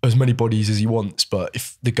have as many bodies as he wants, but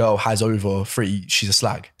if the girl has over 3, she's a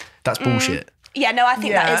slag. That's bullshit. Yeah, no, I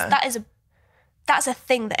think Yeah. that's a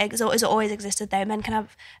thing that has always existed though. Men can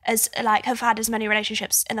have had as many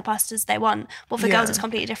relationships in the past as they want, but for girls it's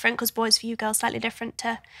completely different because boys view girls slightly different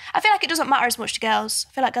to. I feel like it doesn't matter as much to girls.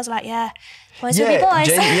 I feel like girls are like, boys will be boys.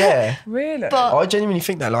 Yeah. Really? But I genuinely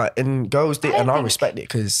think that, like, and girls do, and I respect it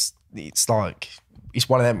because it's like, it's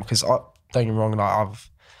one of them, because don't get me wrong, like, I've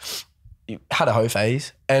had a hoe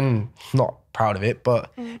phase and not proud of it,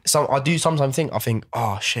 but I do sometimes think,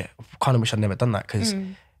 oh shit, I kind of wish I'd never done that because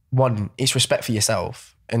one, it's respect for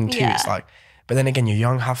yourself, and 2, it's like, but then again, you're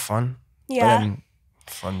young, have fun. Yeah. But then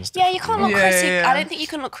fun's yeah, you can't look critically. Yeah. I don't think you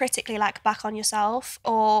can look critically like back on yourself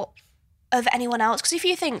or of anyone else. Because if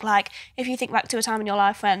you think back to a time in your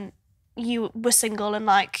life when you were single and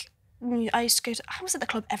like I was at the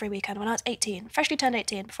club every weekend when I was 18, freshly turned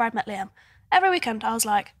 18 before I'd met Liam. Every weekend I was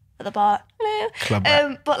like at the bar, hello. Club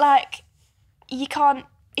rat. But like you can't.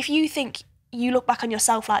 If you think you look back on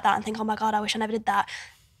yourself like that and think, oh my God, I wish I never did that.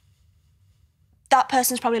 That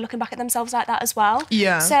person's probably looking back at themselves like that as well.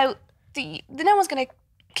 Yeah. So no one's going to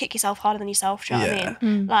kick yourself harder than yourself, do you know what I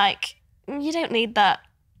mean? Like, you don't need that.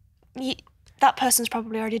 That person's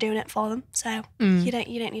probably already doing it for them. So you don't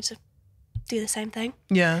need to do the same thing.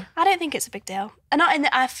 Yeah. I don't think it's a big deal. And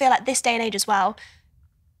I feel like this day and age as well,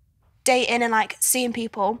 dating and like seeing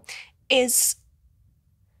people is,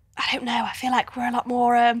 I don't know, I feel like we're a lot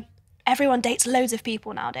more, everyone dates loads of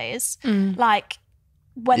people nowadays. Like,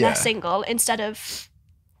 when they're single, instead of,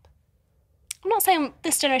 I'm not saying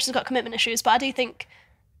this generation's got commitment issues, but I do think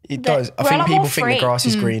It does. I we're a think lot people more think the free. grass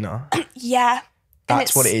is greener. yeah. And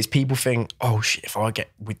That's what it is. People think, oh shit, if I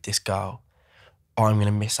get with this girl, I'm going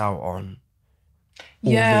to miss out on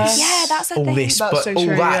all this. Yeah, that's the all thing. this. That's But so all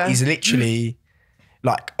true, that yeah. is literally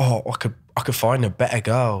like, oh, I could find a better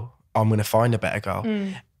girl. I'm going to find a better girl.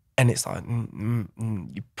 And And it's like,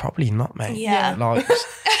 you're probably not, mate. Yeah. Like,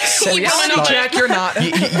 You're not, Jack, you're not.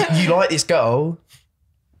 you like this girl,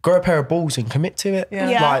 grow a pair of balls and commit to it.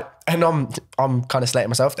 Yeah. Like, and I'm kind of slating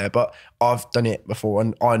myself there, but I've done it before,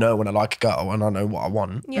 and I know when I like a girl, and I know what I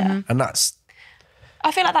want. Yeah. And that's.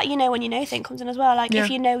 I feel like that when you know thing comes in as well. Like if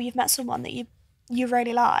you know you've met someone that you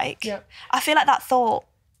really like, I feel like that thought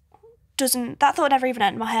never even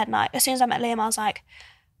entered my head. And like as soon as I met Liam, I was like,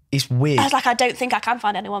 it's weird. I was like, I don't think I can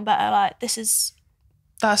find anyone better. Like this is.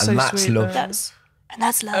 That's so that's sweet. love. That's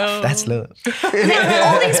love. That's love.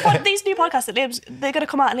 All these new podcasts that they're going to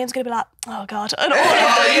come out and Liam's going to be like, oh God. And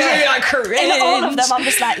all of them, I'm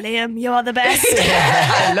just like, Liam, you are the best.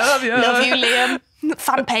 I love you. Love you, Liam.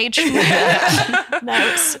 Fan page.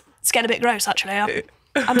 No, it's getting a bit gross actually.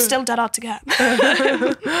 I'm still dead hard to get.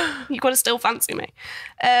 You've got to still fancy me.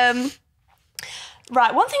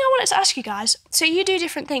 Right, one thing I wanted to ask you guys. So you do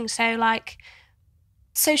different things. So like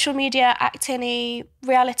social media, acting,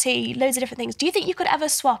 reality, loads of different things. Do you think you could ever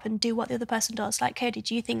swap and do what the other person does? Like Kody,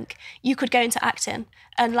 do you think you could go into acting?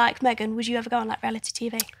 And like Megan, would you ever go on like reality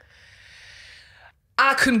TV?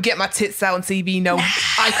 I couldn't get my tits out on TV. No,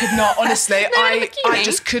 I could not. Honestly, I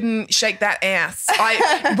just couldn't shake that ass.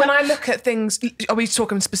 When I look at things, are we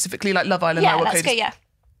talking specifically like Love Island? Yeah, like let's go. Yeah.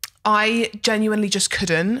 I genuinely just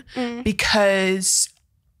couldn't because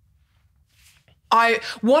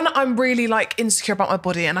I'm really like insecure about my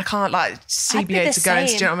body, and I can't like CBA to go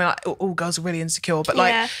into. Do you know what I mean? Like all girls are really insecure, but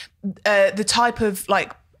like the type of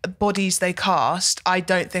like bodies they cast, I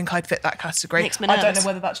don't think I'd fit that category. Makes me I don't nervous. know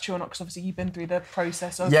whether that's true or not, because obviously you've been through the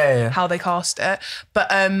process of how they cast it. But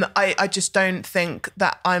I just don't think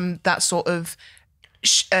that I'm that sort of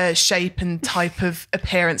shape and type of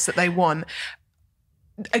appearance that they want.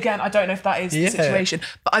 Again, I don't know if that is the situation,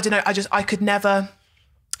 but I don't know. I could never.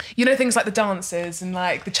 You know, things like the dances and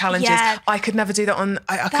like the challenges. Yeah. I could never do that on.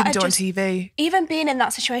 I couldn't do it on TV. Even being in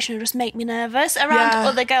that situation would just make me nervous around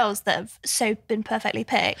other girls that have so been perfectly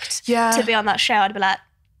picked. Yeah. To be on that show, I'd be like,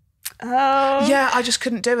 oh. Yeah, I just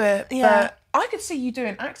couldn't do it. Yeah. But I could see you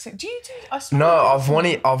doing acting. Do you do? No, I've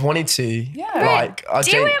wanted to. Yeah. Like,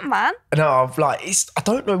 do it, man. No, I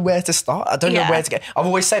don't know where to start. I don't know where to get. I've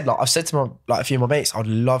always said, like, I've said to a few of my mates, I'd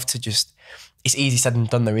love to just. It's easy said and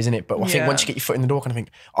done though, isn't it? But I think once you get your foot in the door, kind of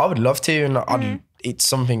think, I would love to, and it's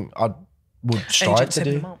something I would strive to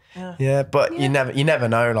do. Yeah, but you never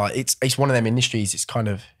know. Like it's one of them industries. It's kind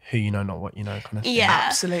of who you know, not what you know, kind of thing. Yeah,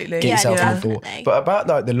 absolutely. Get yourself in the door. But about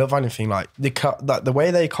like the Love Island thing, like the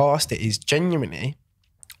way they cast it is genuinely.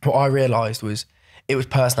 What I realised was it was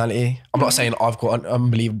personality. I'm not saying I've got an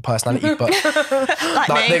unbelievable personality, but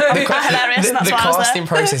like me, hilarious. The casting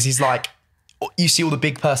process is like. You see all the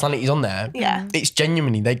big personalities on there. Yeah. It's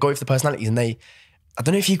genuinely, they go for the personalities and I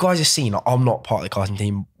don't know if you guys have seen, like, I'm not part of the casting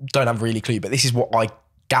team, don't have really a clue, but this is what I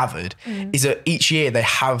gathered, is that each year they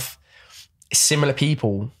have similar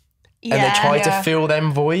people and they try to fill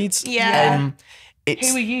them voids. Yeah.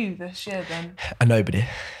 Who are you this year then? A nobody.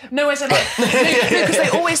 No, I said because they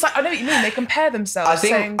always like, I know what you mean, they compare themselves.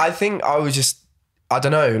 I think I was just, I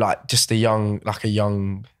don't know, like just a young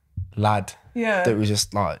lad that was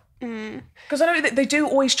just like, because I know that they do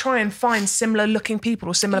always try and find similar looking people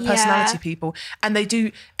or similar personality people, and they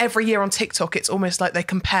do every year on TikTok. It's almost like they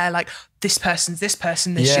compare like this person's this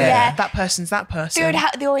person this year, that person's that person.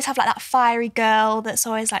 They always have like that fiery girl that's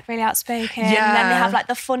always like really outspoken, and then they have like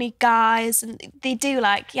the funny guys, and they do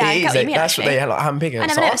like I get what you mean. That's what they like handpick. I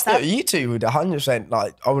never noticed that. You two would 100%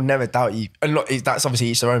 like. I would never doubt you, and that's obviously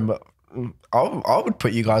each their own, but. I would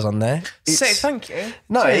put you guys on there. Thank you.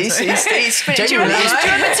 No, it's genuinely.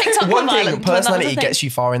 One thing, personality gets you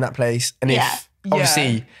far in that place. And if,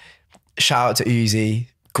 obviously, shout out to Uzi,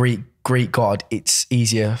 Greek god, it's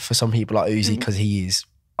easier for some people like Uzi because he is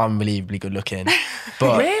unbelievably good looking.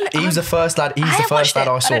 But really? He was the first lad I saw I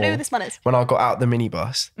don't know who this man is. When I got out the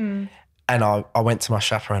minibus. And I went to my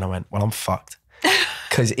chaperone and I went, well, I'm fucked.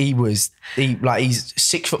 Because he's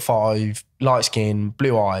 6'5", light skin,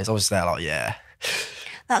 blue eyes. I was there like, yeah.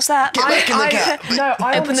 That's that.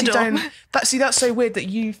 I honestly don't. That's so weird that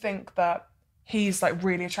you think that he's like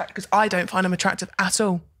really attractive, because I don't find him attractive at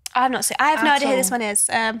all. I have no idea who this one is.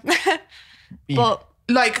 But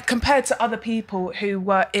like compared to other people who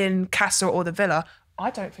were in Casa or the Villa, I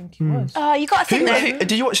don't think he was. Oh, you got to think that.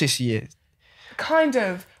 Did you watch this year? Kind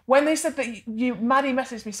of. When they said that Maddie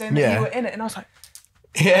messaged me saying that you were in it, and I was like.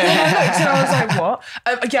 Yeah. And I was like,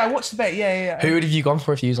 what? I watched the bit. Yeah. Who would have you gone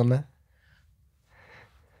for if you was on there?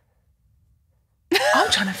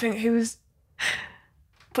 I'm trying to think who was.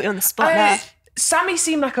 Put you on the spot now. Sammy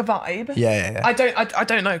seemed like a vibe. Yeah. I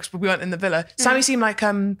don't know because we weren't in the villa. Sammy seemed like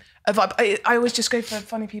a vibe. I always just go for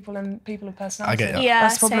funny people and people of personality. I get that. Yeah,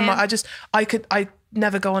 That's the problem. same. I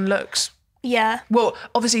never go on looks. Yeah. Well,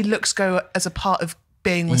 obviously looks go as a part of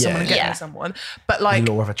being with someone and getting with someone. But like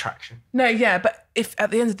law of attraction. No, yeah, but if at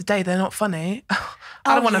the end of the day they're not funny,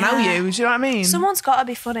 I don't want to know you. Do you know what I mean? Someone's got to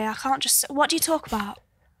be funny. I can't just. What do you talk about?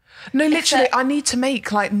 No, literally, I need to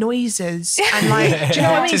make like noises and like, do you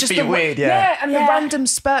know what I mean? Just be weird, yeah. and the random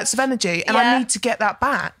spurts of energy, and I need to get that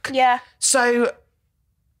back. Yeah. So,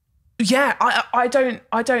 yeah, I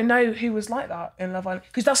don't know who was like that in Love Island,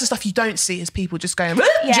 because that's the stuff you don't see is people just going. Do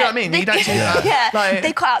you know what I mean? You don't see that. Yeah, like,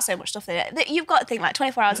 they cut out so much stuff in it. You've got to think like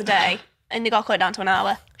 24 hours a day, and they got to cut it down to an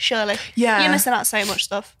hour. Surely, Yeah. you're missing out so much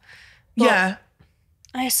stuff. But yeah.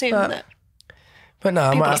 I assume that. But no,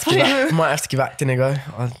 I might have to give acting a go.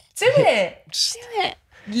 Do it. Do it.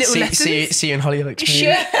 Little lessons. See you in Hollywood. Shoot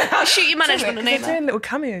your management and They're email. doing little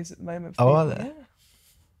cameos at the moment. Oh, are they? Yeah.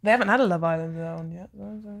 They haven't had a Love Island on yet.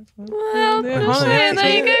 Well, there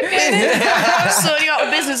you go. Sorting out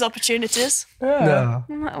with business opportunities. No.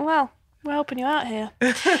 Well, we're helping you out here.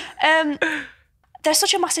 There's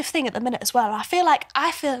such a massive thing at the minute as well. I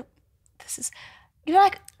feel this is, you know,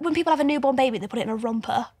 like when people have a newborn baby, they put it in a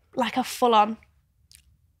romper, like a full-on.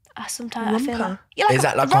 Sometimes I feel like, Is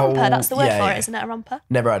that like a romper? a whole- That's the word yeah, for yeah. it, isn't it? A romper.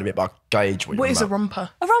 Never heard of it, but I gauge what you're What on is a about. romper?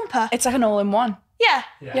 A romper. It's like an all-in-one. Yeah.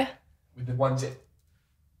 Yeah. With the ones it.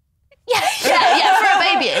 Yeah. For a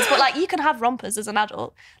baby it is, but like you can have rompers as an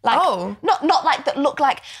adult. Like, not like that look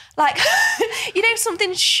like you know,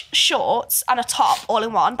 something shorts and a top all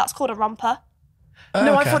in one. That's called a romper.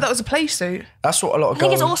 No, I okay. thought that was a play suit. That's what a lot of I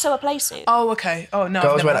think girls. it's also a play suit. Oh, okay. Oh no.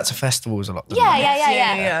 Girls I've wear never- that to festivals a lot. don't Yeah, they?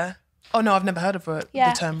 yeah. Oh no, I've never heard of it.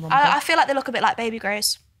 Yeah. The term romper. I feel like they look a bit like baby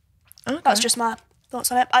greys. Okay. That's just my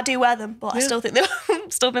thoughts on it. I do wear them, but I still think they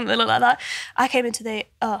look like that. I came into the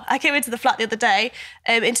flat the other day,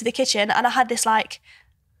 into the kitchen, and I had this like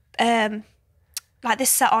this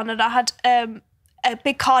set on, and I had a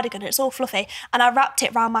big cardigan, and it's all fluffy, and I wrapped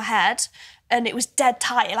it around my head, and it was dead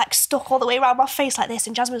tight, it like stuck all the way around my face like this,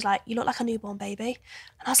 and Jasmine was like, "You look like a newborn baby,"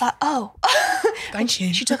 and I was like, "Oh." Thank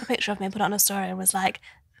you. She took a picture of me and put it on her story and was like,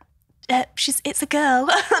 it's a girl,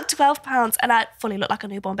 £12, and I fully looked like a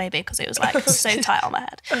newborn baby because it was like so tight on my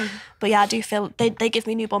head. But yeah, I do feel they give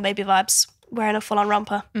me newborn baby vibes wearing a full-on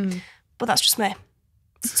romper. But that's just me.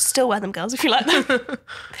 Still wear them, girls, if you like them.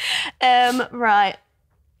 Right.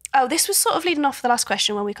 Oh, this was sort of leading off the last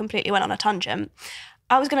question when we completely went on a tangent.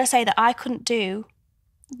 I was going to say that I couldn't do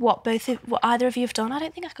what either of you have done. I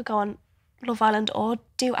don't think I could go on Love Island or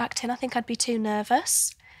do acting. I think I'd be too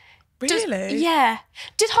nervous. Really? Yeah.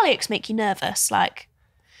 Did Hollyoaks make you nervous? Like,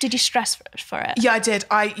 did you stress for it? Yeah, I did.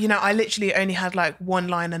 I literally only had like one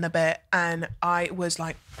line and a bit, and I was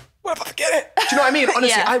like, what if I forget it? Do you know what I mean? Honestly,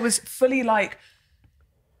 Yeah. I was fully like,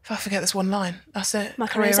 if I forget this one line, that's it. My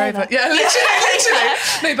career's over. Yeah, literally.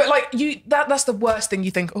 No, but like that's the worst thing you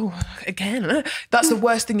think, oh, again. That's the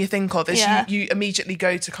worst thing you think of, is you immediately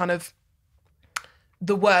go to kind of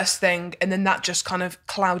the worst thing, and then that just kind of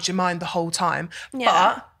clouds your mind the whole time.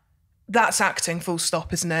 Yeah. But that's acting, full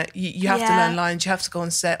stop, isn't it? You have to learn lines, you have to go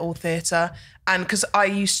on set or theatre. And because I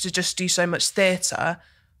used to just do so much theatre,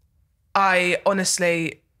 I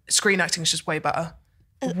honestly, screen acting is just way better.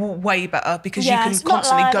 Way better, because you can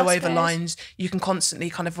constantly go over lines, you can constantly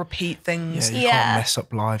kind of repeat things. Yeah, you can't mess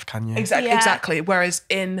up live, can you? Exactly. Whereas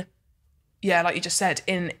like you just said,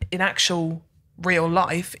 in actual real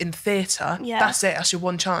life, in theatre, that's it. That's your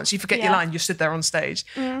one chance. You forget your line, you stood there on stage.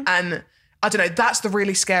 And I don't know, that's the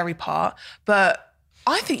really scary part. But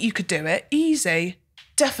I think you could do it. Easy.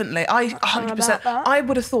 Definitely. I 100%. I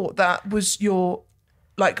would have thought that was your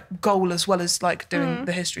like goal, as well as like doing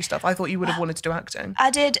the history stuff. I thought you would have wanted to do acting. I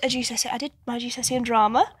did a GCSE. I did my GCSE in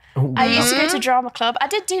drama. I used to go to drama club. I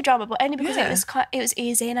did do drama, but only because it was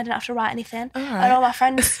easy and I didn't have to write anything. And all my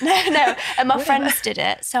friends, and my friends did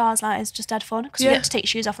it. So I was like, it's just dead fun, because you get to take your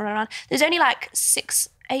shoes off and run around. There's only like six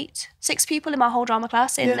people in my whole drama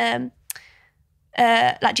class in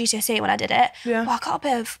like GCSE when I did it. Yeah. But I got a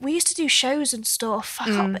bit of, we used to do shows and stuff. I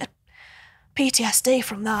got a bit of PTSD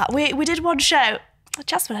from that. We did one show.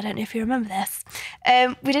 Jasmine, I don't know if you remember this.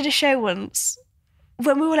 We did a show once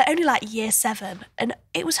when we were only like year 7, and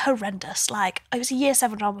it was horrendous. Like, it was a year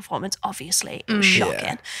 7 drama performance, obviously. It was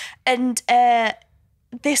shocking. And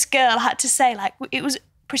this girl had to say, like, it was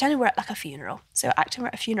pretending we're at like a funeral. So acting we're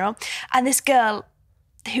at a funeral. And this girl,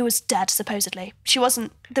 who was dead, supposedly, there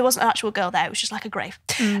wasn't an actual girl there, it was just like a grave.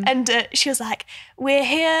 And she was like, we're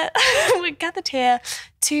gathered here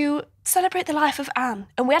to celebrate the life of Anne.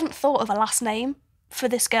 And we hadn't thought of a last name for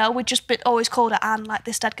this girl. We'd just always called her Anne, like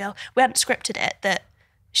this dead girl. We hadn't scripted it that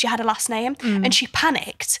she had a last name, and she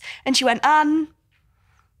panicked and she went, Anne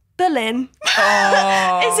Boleyn.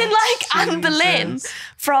 As in like Anne Boleyn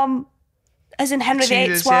from, as in Henry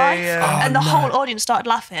VIII's wife. Yeah. And the whole audience started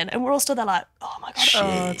laughing, and we're all stood there like, oh my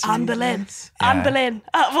God, Anne Boleyn. Anne Boleyn.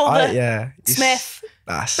 Out of all the Smith.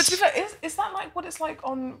 But to be fair, is that like what it's like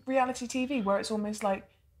on reality TV, where it's almost like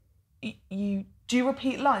you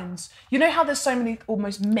repeat lines? You know how there's so many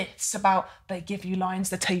almost myths about they give you lines,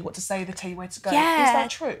 they tell you what to say, they tell you where to go. Yeah. Is that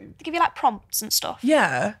true? They give you like prompts and stuff.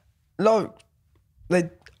 Yeah. Like,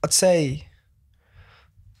 I'd say,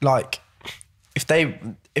 like, if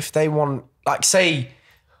they want, like, say,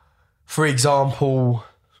 for example,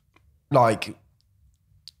 like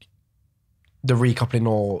the recoupling,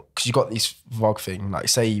 or because you got this vlog thing, like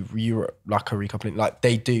say you're like a recoupling, like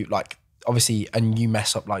they do, like obviously, and you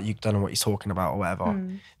mess up, like you don't know what you're talking about or whatever,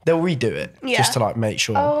 they'll redo it just to like make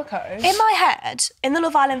sure. Oh, okay. In my head, in the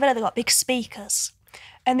Love Island villa, they've got big speakers,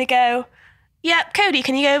 and they go, yeah, Kody,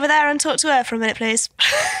 can you go over there and talk to her for a minute, please?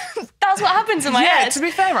 That's what happens in my head. Yeah, to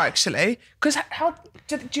be fair, actually, because how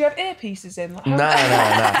do you have earpieces in? Like, No.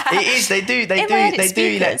 It is. They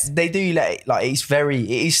do let like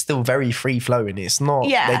it is still very free flowing. It's not.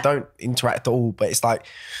 Yeah. They don't interact at all. But it's like,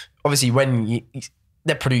 obviously, when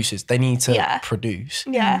they're producers, they need to produce.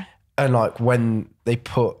 Yeah. And like when they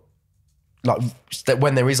put, like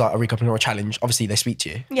when there is like a recoupling or a challenge, obviously they speak to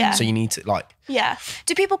you. Yeah. So you need to like. Yeah.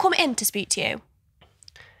 Do people come in to speak to you?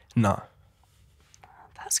 No.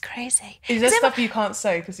 That's crazy. is there stuff you can't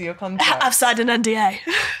say because of your contract? I've signed an NDA.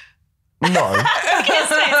 No.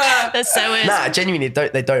 That's so weird. Nah, genuinely,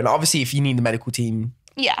 they don't. Like, obviously, if you need the medical team,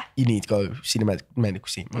 Yeah. you need to go see the medical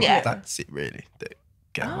team. Yeah. That's it, really.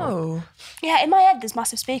 Oh. Yeah, in my head, there's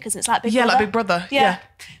massive speakers. It's like Big Brother. Yeah, like Big Brother. Yeah.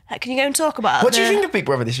 Like, can you go and talk about What do you think of Big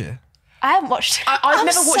Brother this year? I haven't watched it. I've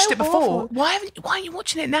never watched so it before. awful. Why are you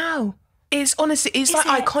watching it now? It's honestly, it's like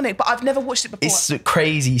iconic, but I've never watched it before. It's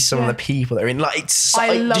crazy. Some of the people that are in, like, it's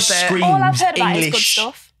I love just it. screams All I've heard about English, is good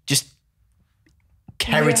stuff. just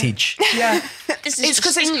heritage. Yeah. This is It's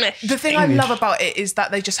because just English. the thing I love about it is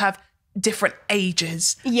that they just have different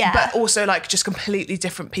ages. Yeah. But also like just completely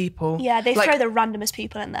different people. Yeah, they like, throw the randomest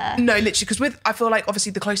people in there. No, literally, because I feel like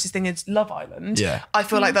obviously the closest thing is Love Island. Yeah. I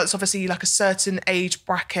feel like that's obviously like a certain age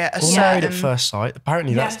bracket, a Or Married certain. at First Sight.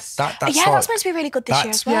 Apparently, Yes. that's Yeah, like, that's meant to be really good this year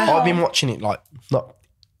that's- as well. I've been watching it like not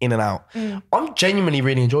in and out. I'm genuinely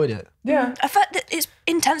really enjoyed it. Yeah. I felt that it's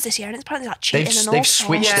intense this year, and it's apparently like cheating and all They've sorts.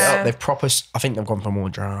 switched it Yeah. up. They've proper. I think they've gone for more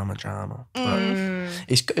drama. But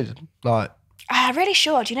it's good. Like, I really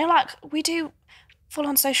should. You know, like we do full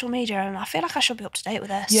on social media, and I feel like I should be up to date with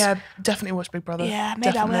this. Yeah, definitely watch Big Brother. Yeah,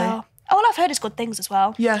 maybe Definitely. I will. All I've heard is good things as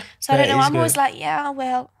well. Yeah. So I don't Yeah, know. it is I'm always good. like, yeah,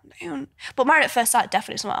 well, but Married at First Sight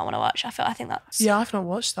definitely something I want to watch. I think that's Yeah, I've not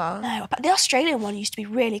watched that. no. But the Australian one used to be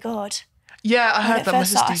really good. Yeah, I heard at that my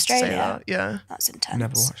First sister Sight used to say Australia. that. Yeah. That's intense.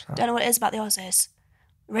 Never watched that. Don't know what it is about the Aussies.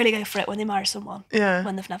 Really go for it when they marry someone. Yeah.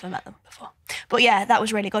 When they've never met them before. But yeah, that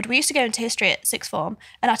was really good. We used to go into history at sixth form,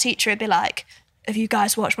 and our teacher would be like, have you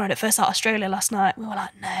guys watched Married at First Sight Australia last night? We were like,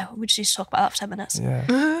 no. We just used to talk about that for 10 minutes.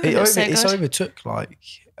 yeah, was so it's good. overtook like.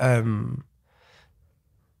 I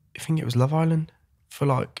think it was Love Island for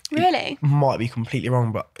like. Really? Might be completely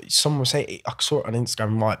wrong, but someone was saying I saw it on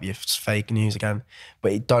Instagram. Might be if it's fake news again,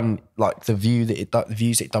 but it done like the views that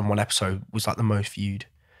it done one episode was like the most viewed.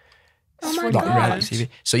 Oh my Like God. reality TV.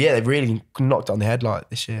 So yeah, they've really knocked it on the head like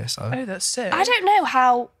this year. So Oh, that's sick. I don't know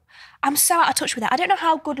how. I'm so out of touch with it. I don't know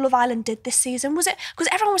how good Love Island did this season. Was it? Because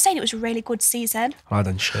everyone was saying it was a really good season. I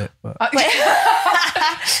done shit, but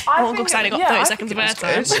I won't go think because I only got yeah, 30 I seconds of think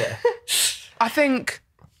it was airtime. good. I think.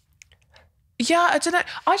 Yeah, I don't know.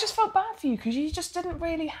 I just felt bad for you because you just didn't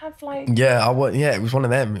really have like. yeah, it was one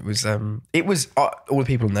of them. It was all the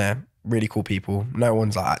people in there, really cool people. No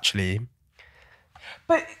one's like actually.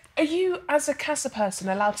 But are you, as a CASA person,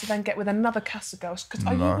 allowed to then get with another CASA girl? Because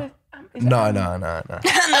are you with? Is it No. Oh, is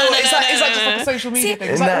that just like a social media thing?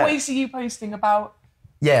 Because I No. always see you posting about.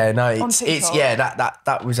 Yeah, no, On it's TikTok. yeah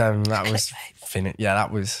that was Finit. Yeah,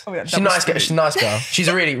 that was. Oh, yeah, she's that a was nice girl. sweet. She's a nice girl. She's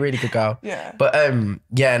a really really good girl. Yeah. But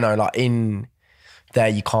yeah, no, like in there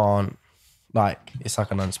you can't like it's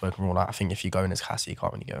like an unspoken rule. Like, I think if you go in as Cassie, you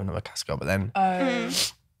can't really go in as a Cassie girl. But then I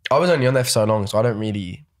was only on there for so long, so I don't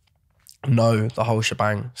really know the whole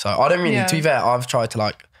shebang. So I don't really. Yeah. To be fair, I've tried to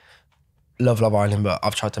like love Love Island, but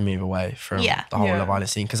I've tried to move away from Yeah. the whole Yeah. Love Island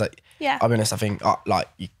scene because Yeah. I'll be honest. I think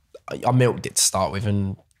I milked it to start with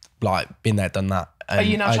and like been there, done that. And Are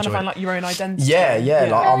you now I trying to enjoy find it. like your own identity? Yeah.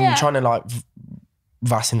 Like I'm yeah. trying to like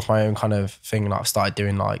that's into my own kind of thing. Like I've started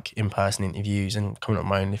doing like in-person interviews and coming up with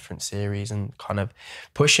my own different series and kind of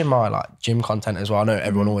pushing my like gym content as well. I know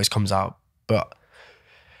everyone always comes out, but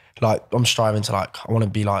like I'm striving to like, I want to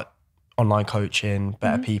be like online coaching,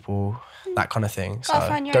 better people, that kind of thing. So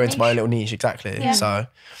go into my little niche, exactly. Yeah. So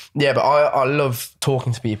yeah, but I love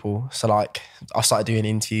talking to people. So like I started doing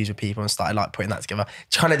interviews with people and started like putting that together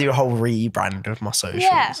to kind of do a whole rebrand of my socials.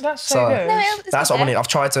 Yeah. That's so good. That's What I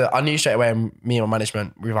wanted. I knew straight away, me and my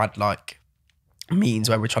management, we've had like meetings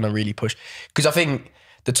where we're trying to really push. Because I think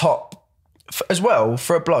the top, as well,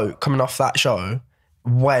 for a bloke coming off that show,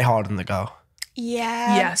 way harder than the girl.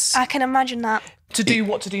 Yeah. Yes. I can imagine that. To do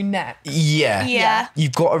what to do next. Yeah. Yeah.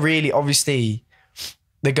 You've got to really, obviously,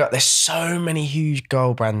 there's so many huge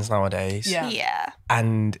girl brands nowadays. Yeah. Yeah.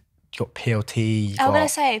 And you've got PLT. I was going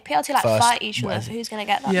to say, PLT like first- fight each other for who's going to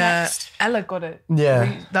get that Yeah. next. Ella got it.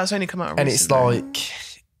 Yeah. That's only come out recently. And it's like,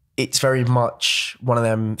 it's very much one of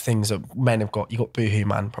them things that men have got. You got Boohoo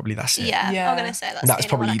Man, probably that's it. Yeah. Yeah. I'm going to say that's That's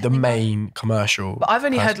the only one probably I the can think of. main commercial. But I've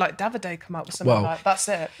only person. heard like Davide come out with something Well, like that's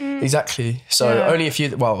it. Exactly. So Yeah. only a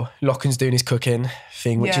few. Well, Locken's doing his cooking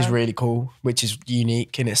thing, which is Yeah. really cool, which is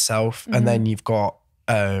unique in itself. And then you've got,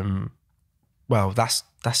 well, that's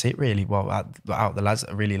it really. Well, out the lads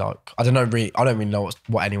that are really like, I don't really know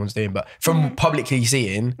what anyone's doing, but from publicly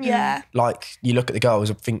seeing, Yeah. like you look at the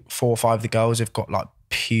girls, I think 4 or 5 of the girls have got like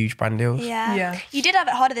huge brand deals. Yeah. Yeah. You did have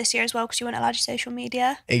it harder this year as well because you weren't allowed your social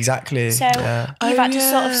media. Exactly. So yeah. you've had to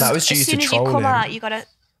sort of, That was due as to soon as you come trolling. out, you got to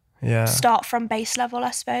Yeah. start from base level,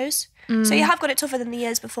 I suppose. So you have got it tougher than the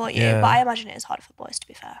years before you, Yeah. but I imagine it is harder for boys, to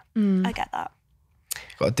be fair. I get that.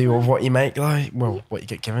 Got to do with what you make, like, well, what you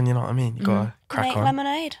get given, you know what I mean? You got to crack Make on.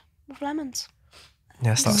 lemonade with lemons.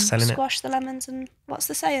 Yeah, start selling it. Squash the lemons and what's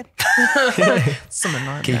the saying? Something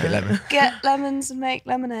like Keep that. it lemon. Get lemons and make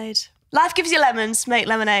lemonade. Life gives you lemons, make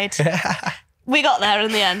lemonade. We got there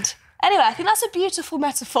in the end. Anyway, I think that's a beautiful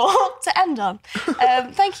metaphor to end on.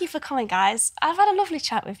 Thank you for coming, guys. I've had a lovely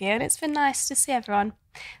chat with you and it's been nice to see everyone.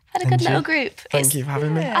 I've had a good little group. Thank you for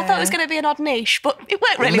having me. I thought it was going to be an odd niche, but it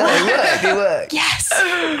worked really No, well. it worked. Yes,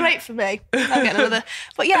 great for me. I'll get another.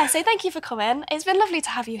 But yeah, so thank you for coming. It's been lovely to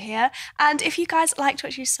have you here. And if you guys liked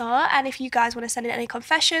what you saw, and if you guys want to send in any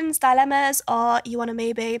confessions, dilemmas, or you want to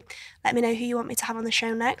maybe let me know who you want me to have on the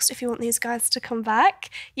show next, if you want these guys to come back,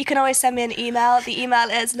 you can always send me an email. The email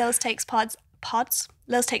is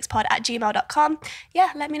lilstakespod@gmail.com. Yeah,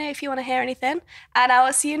 let me know if you want to hear anything. And I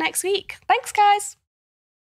will see you next week. Thanks, guys.